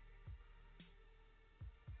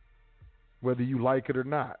 whether you like it or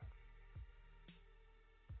not.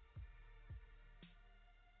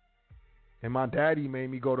 And my daddy made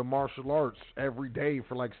me go to martial arts every day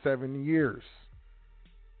for like 7 years.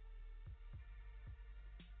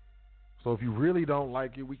 So if you really don't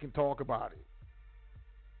like it, we can talk about it.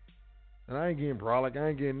 And I ain't getting brolic. I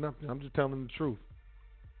ain't getting nothing. I'm just telling the truth.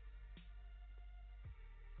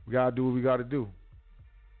 We got to do what we got to do.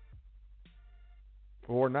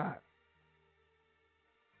 Or not.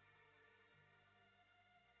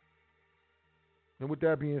 And with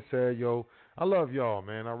that being said, yo, I love y'all,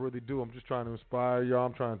 man. I really do. I'm just trying to inspire y'all.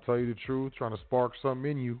 I'm trying to tell you the truth, trying to spark something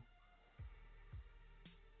in you.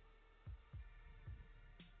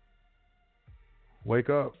 Wake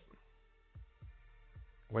up.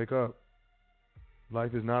 Wake up.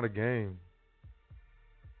 Life is not a game.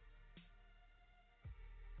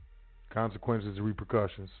 Consequences and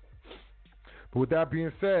repercussions. But with that being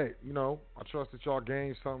said, I trust that y'all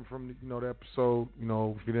gained something from, the episode.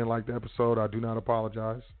 If you didn't like the episode, I do not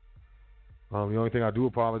apologize. The only thing I do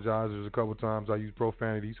apologize is a couple times I use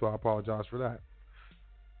profanity, so I apologize for that.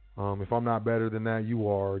 If I'm not better than that, you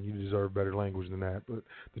are, and you deserve better language than that. But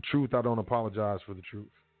the truth, I don't apologize for the truth.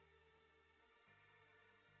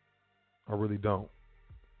 I really don't.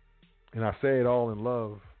 And I say it all in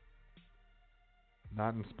love,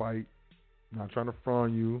 not in spite, not trying to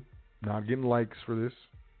front you, not getting likes for this.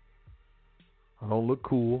 I don't look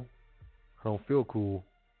cool. I don't feel cool.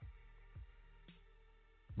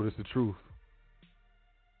 But it's the truth.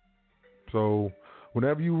 So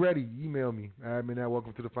whenever you're ready, email me,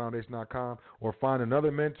 admin@welcometothefoundation.com, or find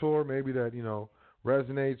another mentor maybe that,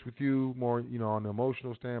 resonates with you more, on the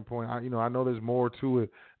emotional standpoint. I know there's more to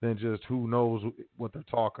it than just who knows what they're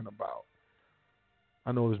talking about.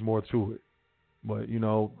 I know there's more to it. But,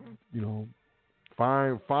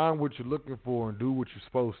 find what you're looking for and do what you're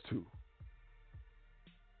supposed to.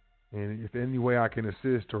 And if any way I can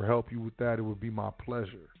assist or help you with that, it would be my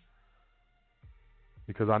pleasure.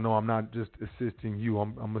 Because I know I'm not just assisting you,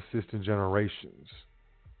 I'm assisting generations.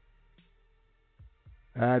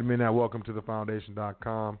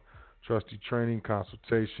 Admin@welcometothefoundation.com. Trusty training,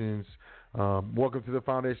 consultations.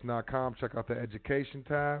 Welcometothefoundation.com. Check out the education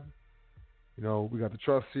tab. We got the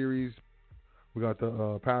Trust series. We got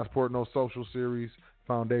the Passport No Social series.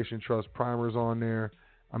 Foundation Trust primers on there.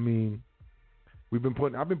 I mean, I've been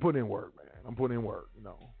putting in work, man. I'm putting in work,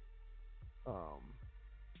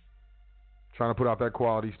 trying to put out that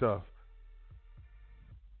quality stuff.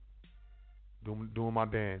 Doing my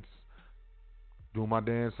dance. Doing my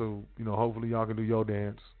dance, so, hopefully y'all can do your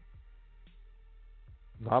dance.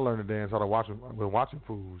 I learned to dance out of watching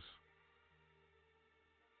fools.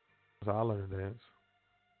 That's how I learned to dance.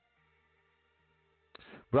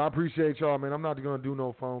 But I appreciate y'all, man. I'm not going to do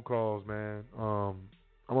no phone calls, man.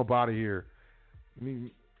 I'm up out of here. I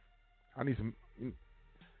need some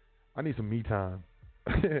me time.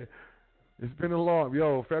 It's been a long,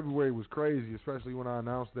 February was crazy, especially when I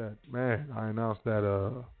announced that,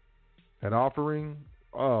 that offering.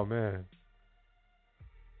 Oh, man.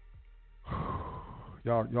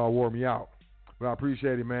 Y'all wore me out. But I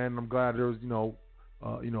appreciate it, man. I'm glad there was,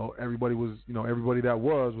 everybody that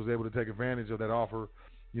was able to take advantage of that offer.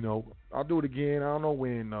 I'll do it again. I don't know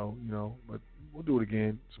when, though, but we'll do it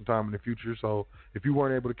again sometime in the future. So if you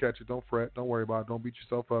weren't able to catch it, don't fret. Don't worry about it. Don't beat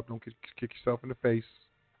yourself up. Don't kick yourself in the face.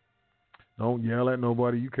 Don't yell at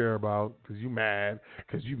nobody you care about because you mad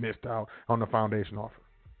because you missed out on the foundation offer.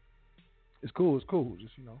 It's cool.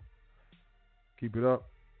 Just, keep it up.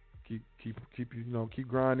 Keep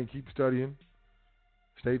grinding, keep studying.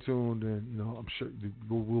 Stay tuned, and, I'm sure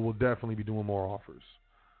we will definitely be doing more offers.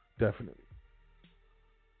 Definitely.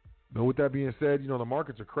 But with that being said, the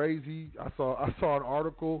markets are crazy. I saw an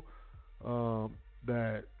article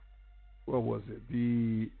that, what was it?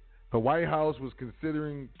 The White House was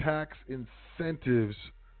considering tax incentives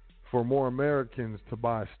for more Americans to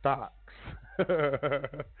buy stocks.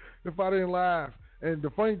 If I didn't laugh. And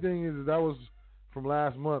the funny thing is that was from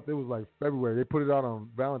last month. It was like February. They put it out on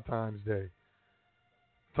Valentine's Day.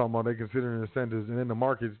 Talking about they considering incentives. And then the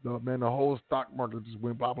markets, the whole stock market just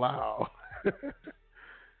went blah, blah.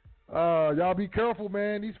 Y'all be careful,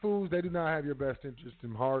 man. These fools, they do not have your best interest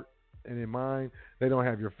in heart and in mind. They don't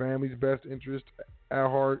have your family's best interest at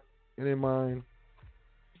heart and in mind.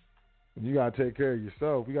 You got to take care of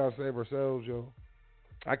yourself. We got to save ourselves, yo.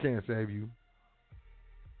 I can't save you.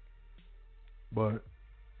 But,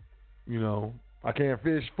 I can't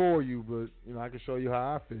fish for you, but, I can show you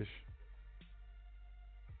how I fish.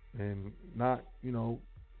 And not,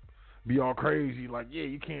 be all crazy like, yeah,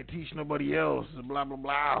 you can't teach nobody else, blah, blah,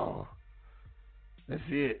 blah. That's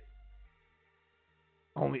it.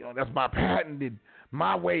 That's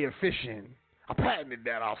my way of fishing. I patented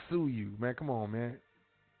that. I'll sue you. Man, come on, man.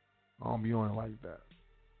 I don't be on it like that.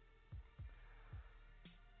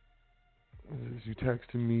 As you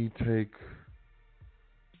texting me, take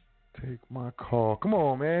my call. Come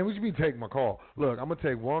on, man. What you mean take my call? Look, I'm going to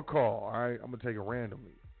take one call, all right? I'm going to take it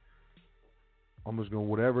randomly. I'm just going to,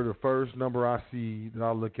 whatever the first number I see that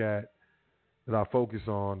I look at, that I focus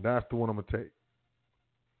on, that's the one I'm going to take.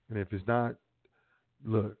 And if it's not,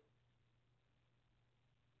 look,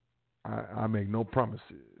 I make no promises.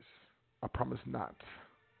 I promise not.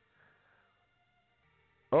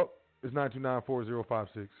 Oh, it's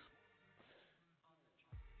 9294056.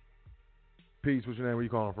 Peace, what's your name? Where you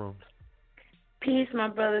calling from? Peace, my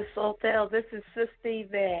brother Saltel. This is Sister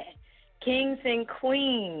Yvette. Kings and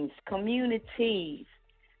Queens, communities.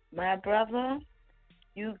 My brother,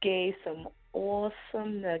 you gave some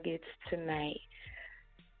awesome nuggets tonight.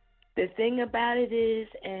 The thing about it is,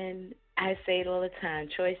 and I say it all the time,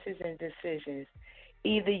 choices and decisions.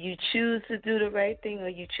 Either you choose to do the right thing or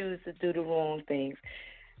you choose to do the wrong things.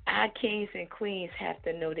 Our kings and queens have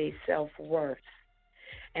to know their self-worth.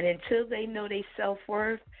 And until they know their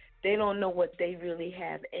self-worth, they don't know what they really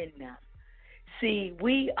have in them. See,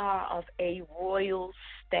 we are of a royal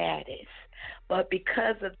status, but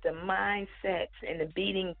because of the mindsets and the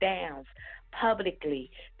beating downs publicly,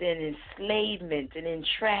 the enslavement and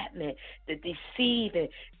entrapment, the deceiving,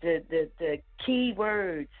 the key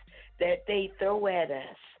words that they throw at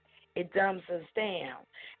us, it dumbs us down.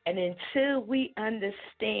 And until we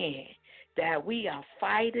understand that we are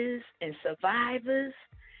fighters and survivors,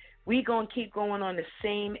 we're going to keep going on the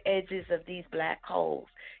same edges of these black holes.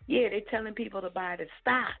 Yeah, they're telling people to buy the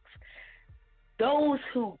stocks. Those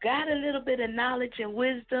who got a little bit of knowledge and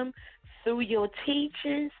wisdom through your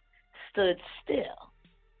teachings stood still.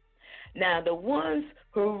 Now, the ones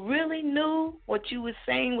who really knew what you were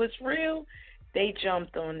saying was real, they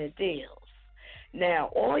jumped on the deals.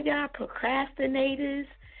 Now, all y'all procrastinators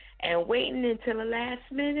and waiting until the last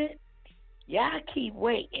minute, y'all keep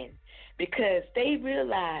waiting because they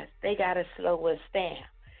realize they got to slow us down.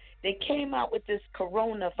 They came out with this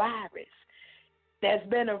coronavirus that's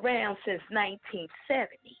been around since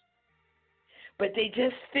 1970. But they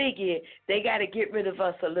just figured they got to get rid of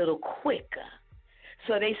us a little quicker.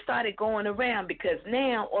 So they started going around because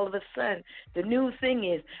now all of a sudden the new thing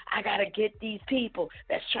is I got to get these people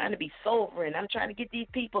that's trying to be sovereign. I'm trying to get these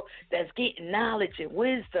people that's getting knowledge and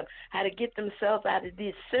wisdom, how to get themselves out of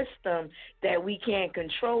this system that we can't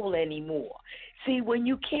control anymore. See, when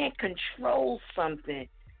you can't control something,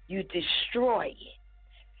 you destroy it.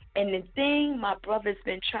 And the thing my brother's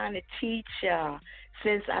been trying to teach y'all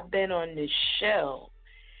since I've been on this show,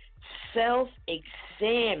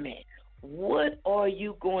 self-examine. What are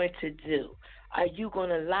you going to do? Are you going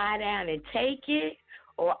to lie down and take it,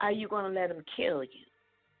 or are you going to let them kill you?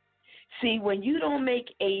 See, when you don't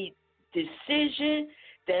make a decision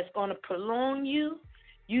that's going to prolong you,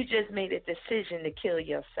 you just made a decision to kill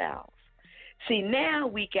yourself. See, now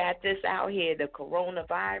we got this out here, the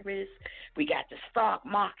coronavirus. We got the stock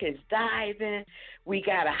markets diving. We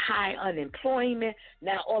got a high unemployment.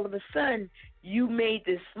 Now, all of a sudden, you made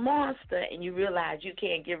this monster and you realize you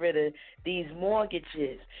can't get rid of these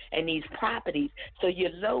mortgages and these properties. So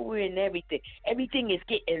you're lowering everything. Everything is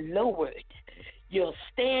getting lowered. Your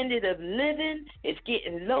standard of living is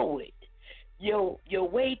getting lowered. Your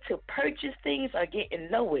way to purchase things are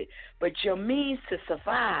getting lowered, but your means to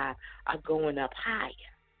survive are going up higher.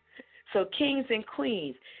 So kings and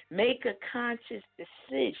queens, make a conscious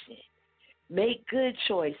decision. Make good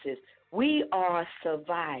choices. We are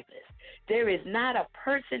survivors. There is not a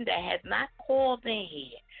person that has not called in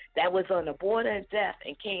here that was on the border of death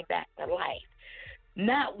and came back to life.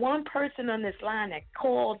 Not one person on this line that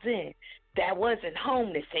called in that wasn't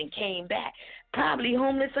homeless and came back. Probably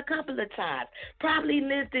homeless a couple of times. Probably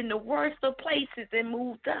lived in the worst of places and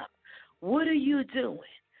moved up. What are you doing?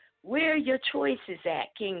 Where are your choices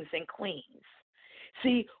at, kings and queens?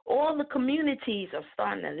 See, all the communities are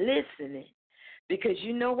starting to listen because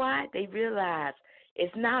you know why? They realize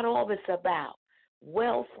it's not always about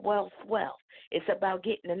wealth. It's about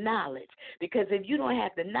getting the knowledge. Because if you don't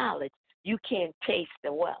have the knowledge, you can't taste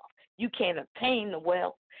the wealth. You can't obtain the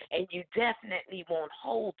wealth, and you definitely won't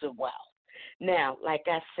hold the wealth. Now, like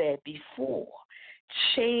I said before,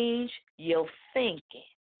 change your thinking.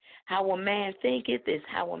 How a man thinketh is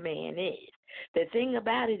how a man is. The thing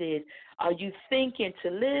about it is, are you thinking to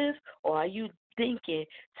live, or are you thinking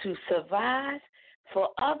to survive for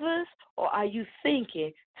others, or are you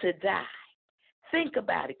thinking to die? Think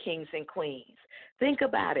about it, kings and queens. Think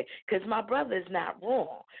about it, because my brother is not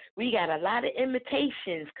wrong. We got a lot of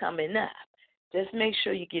imitations coming up. Just make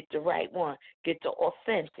sure you get the right one. Get the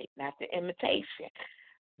authentic, not the imitation.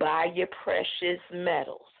 Buy your precious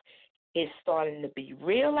metals. It's starting to be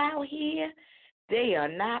real out here. They are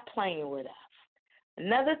not playing with us.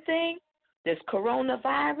 Another thing, this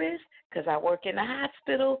coronavirus, because I work in a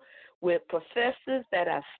hospital with professors that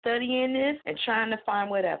are studying this and trying to find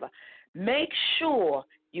whatever. Make sure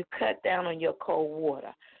you cut down on your cold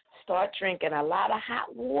water. Start drinking a lot of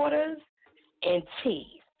hot waters and teas.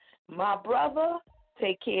 My brother,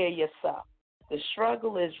 take care of yourself. The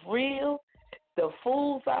struggle is real. The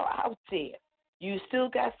fools are out there. You still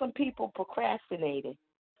got some people procrastinating.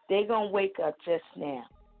 They're going to wake up just now.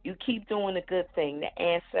 You keep doing a good thing. The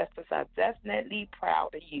ancestors are definitely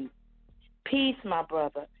proud of you. Peace, my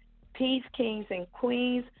brother. Peace, kings and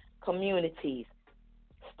queens, communities.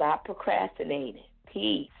 Stop procrastinating.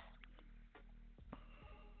 Peace.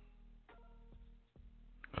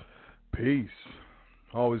 Peace.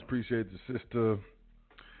 Always appreciate the sister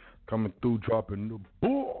coming through, dropping the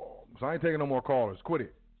bombs. I ain't taking no more callers. Quit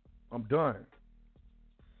it. I'm done.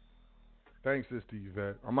 Thanks, Sister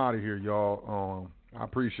Yvette. I'm out of here, y'all. I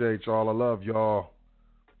appreciate y'all. I love y'all.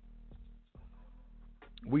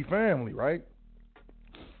 We family, right?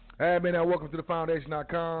 Admin at welcome to the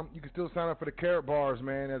foundation.com. You can still sign up for the carrot bars,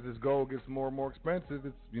 man, as this gold gets more and more expensive.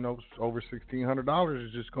 It's, over $1,600.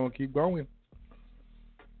 It's just going to keep going.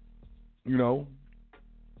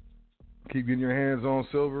 Keep getting your hands on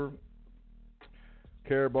silver.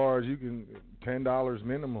 Carrot bars, you can $10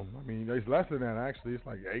 minimum. I mean, it's less than that, actually. It's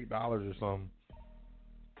like $8 or something.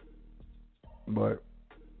 But,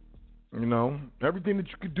 everything that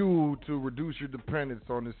you could do to reduce your dependence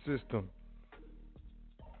on the system,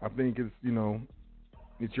 I think it's,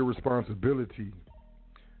 it's your responsibility.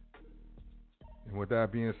 And with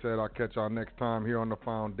that being said, I'll catch y'all next time here on The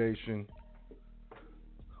Foundation.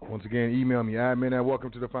 Once again, email me, admin at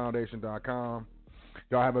welcometothefoundation.com.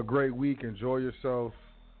 Y'all have a great week. Enjoy yourself.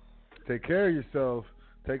 Take care of yourself.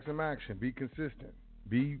 Take some action. Be consistent.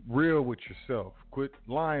 Be real with yourself. Quit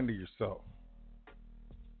lying to yourself.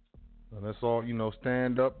 And let's all,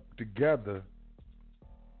 stand up together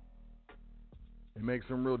and make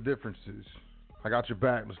some real differences. I got your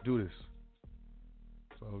back. Let's do this.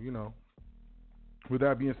 So, with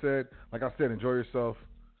that being said, like I said, enjoy yourself.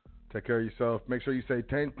 Take care of yourself. Make sure you say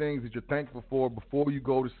 10 things that you're thankful for before you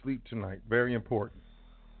go to sleep tonight. Very important.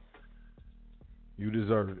 You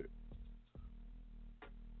deserve it.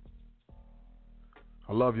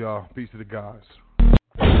 I love y'all. Peace to the guys.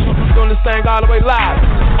 Doing this thing all the way live.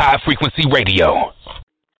 High Frequency Radio.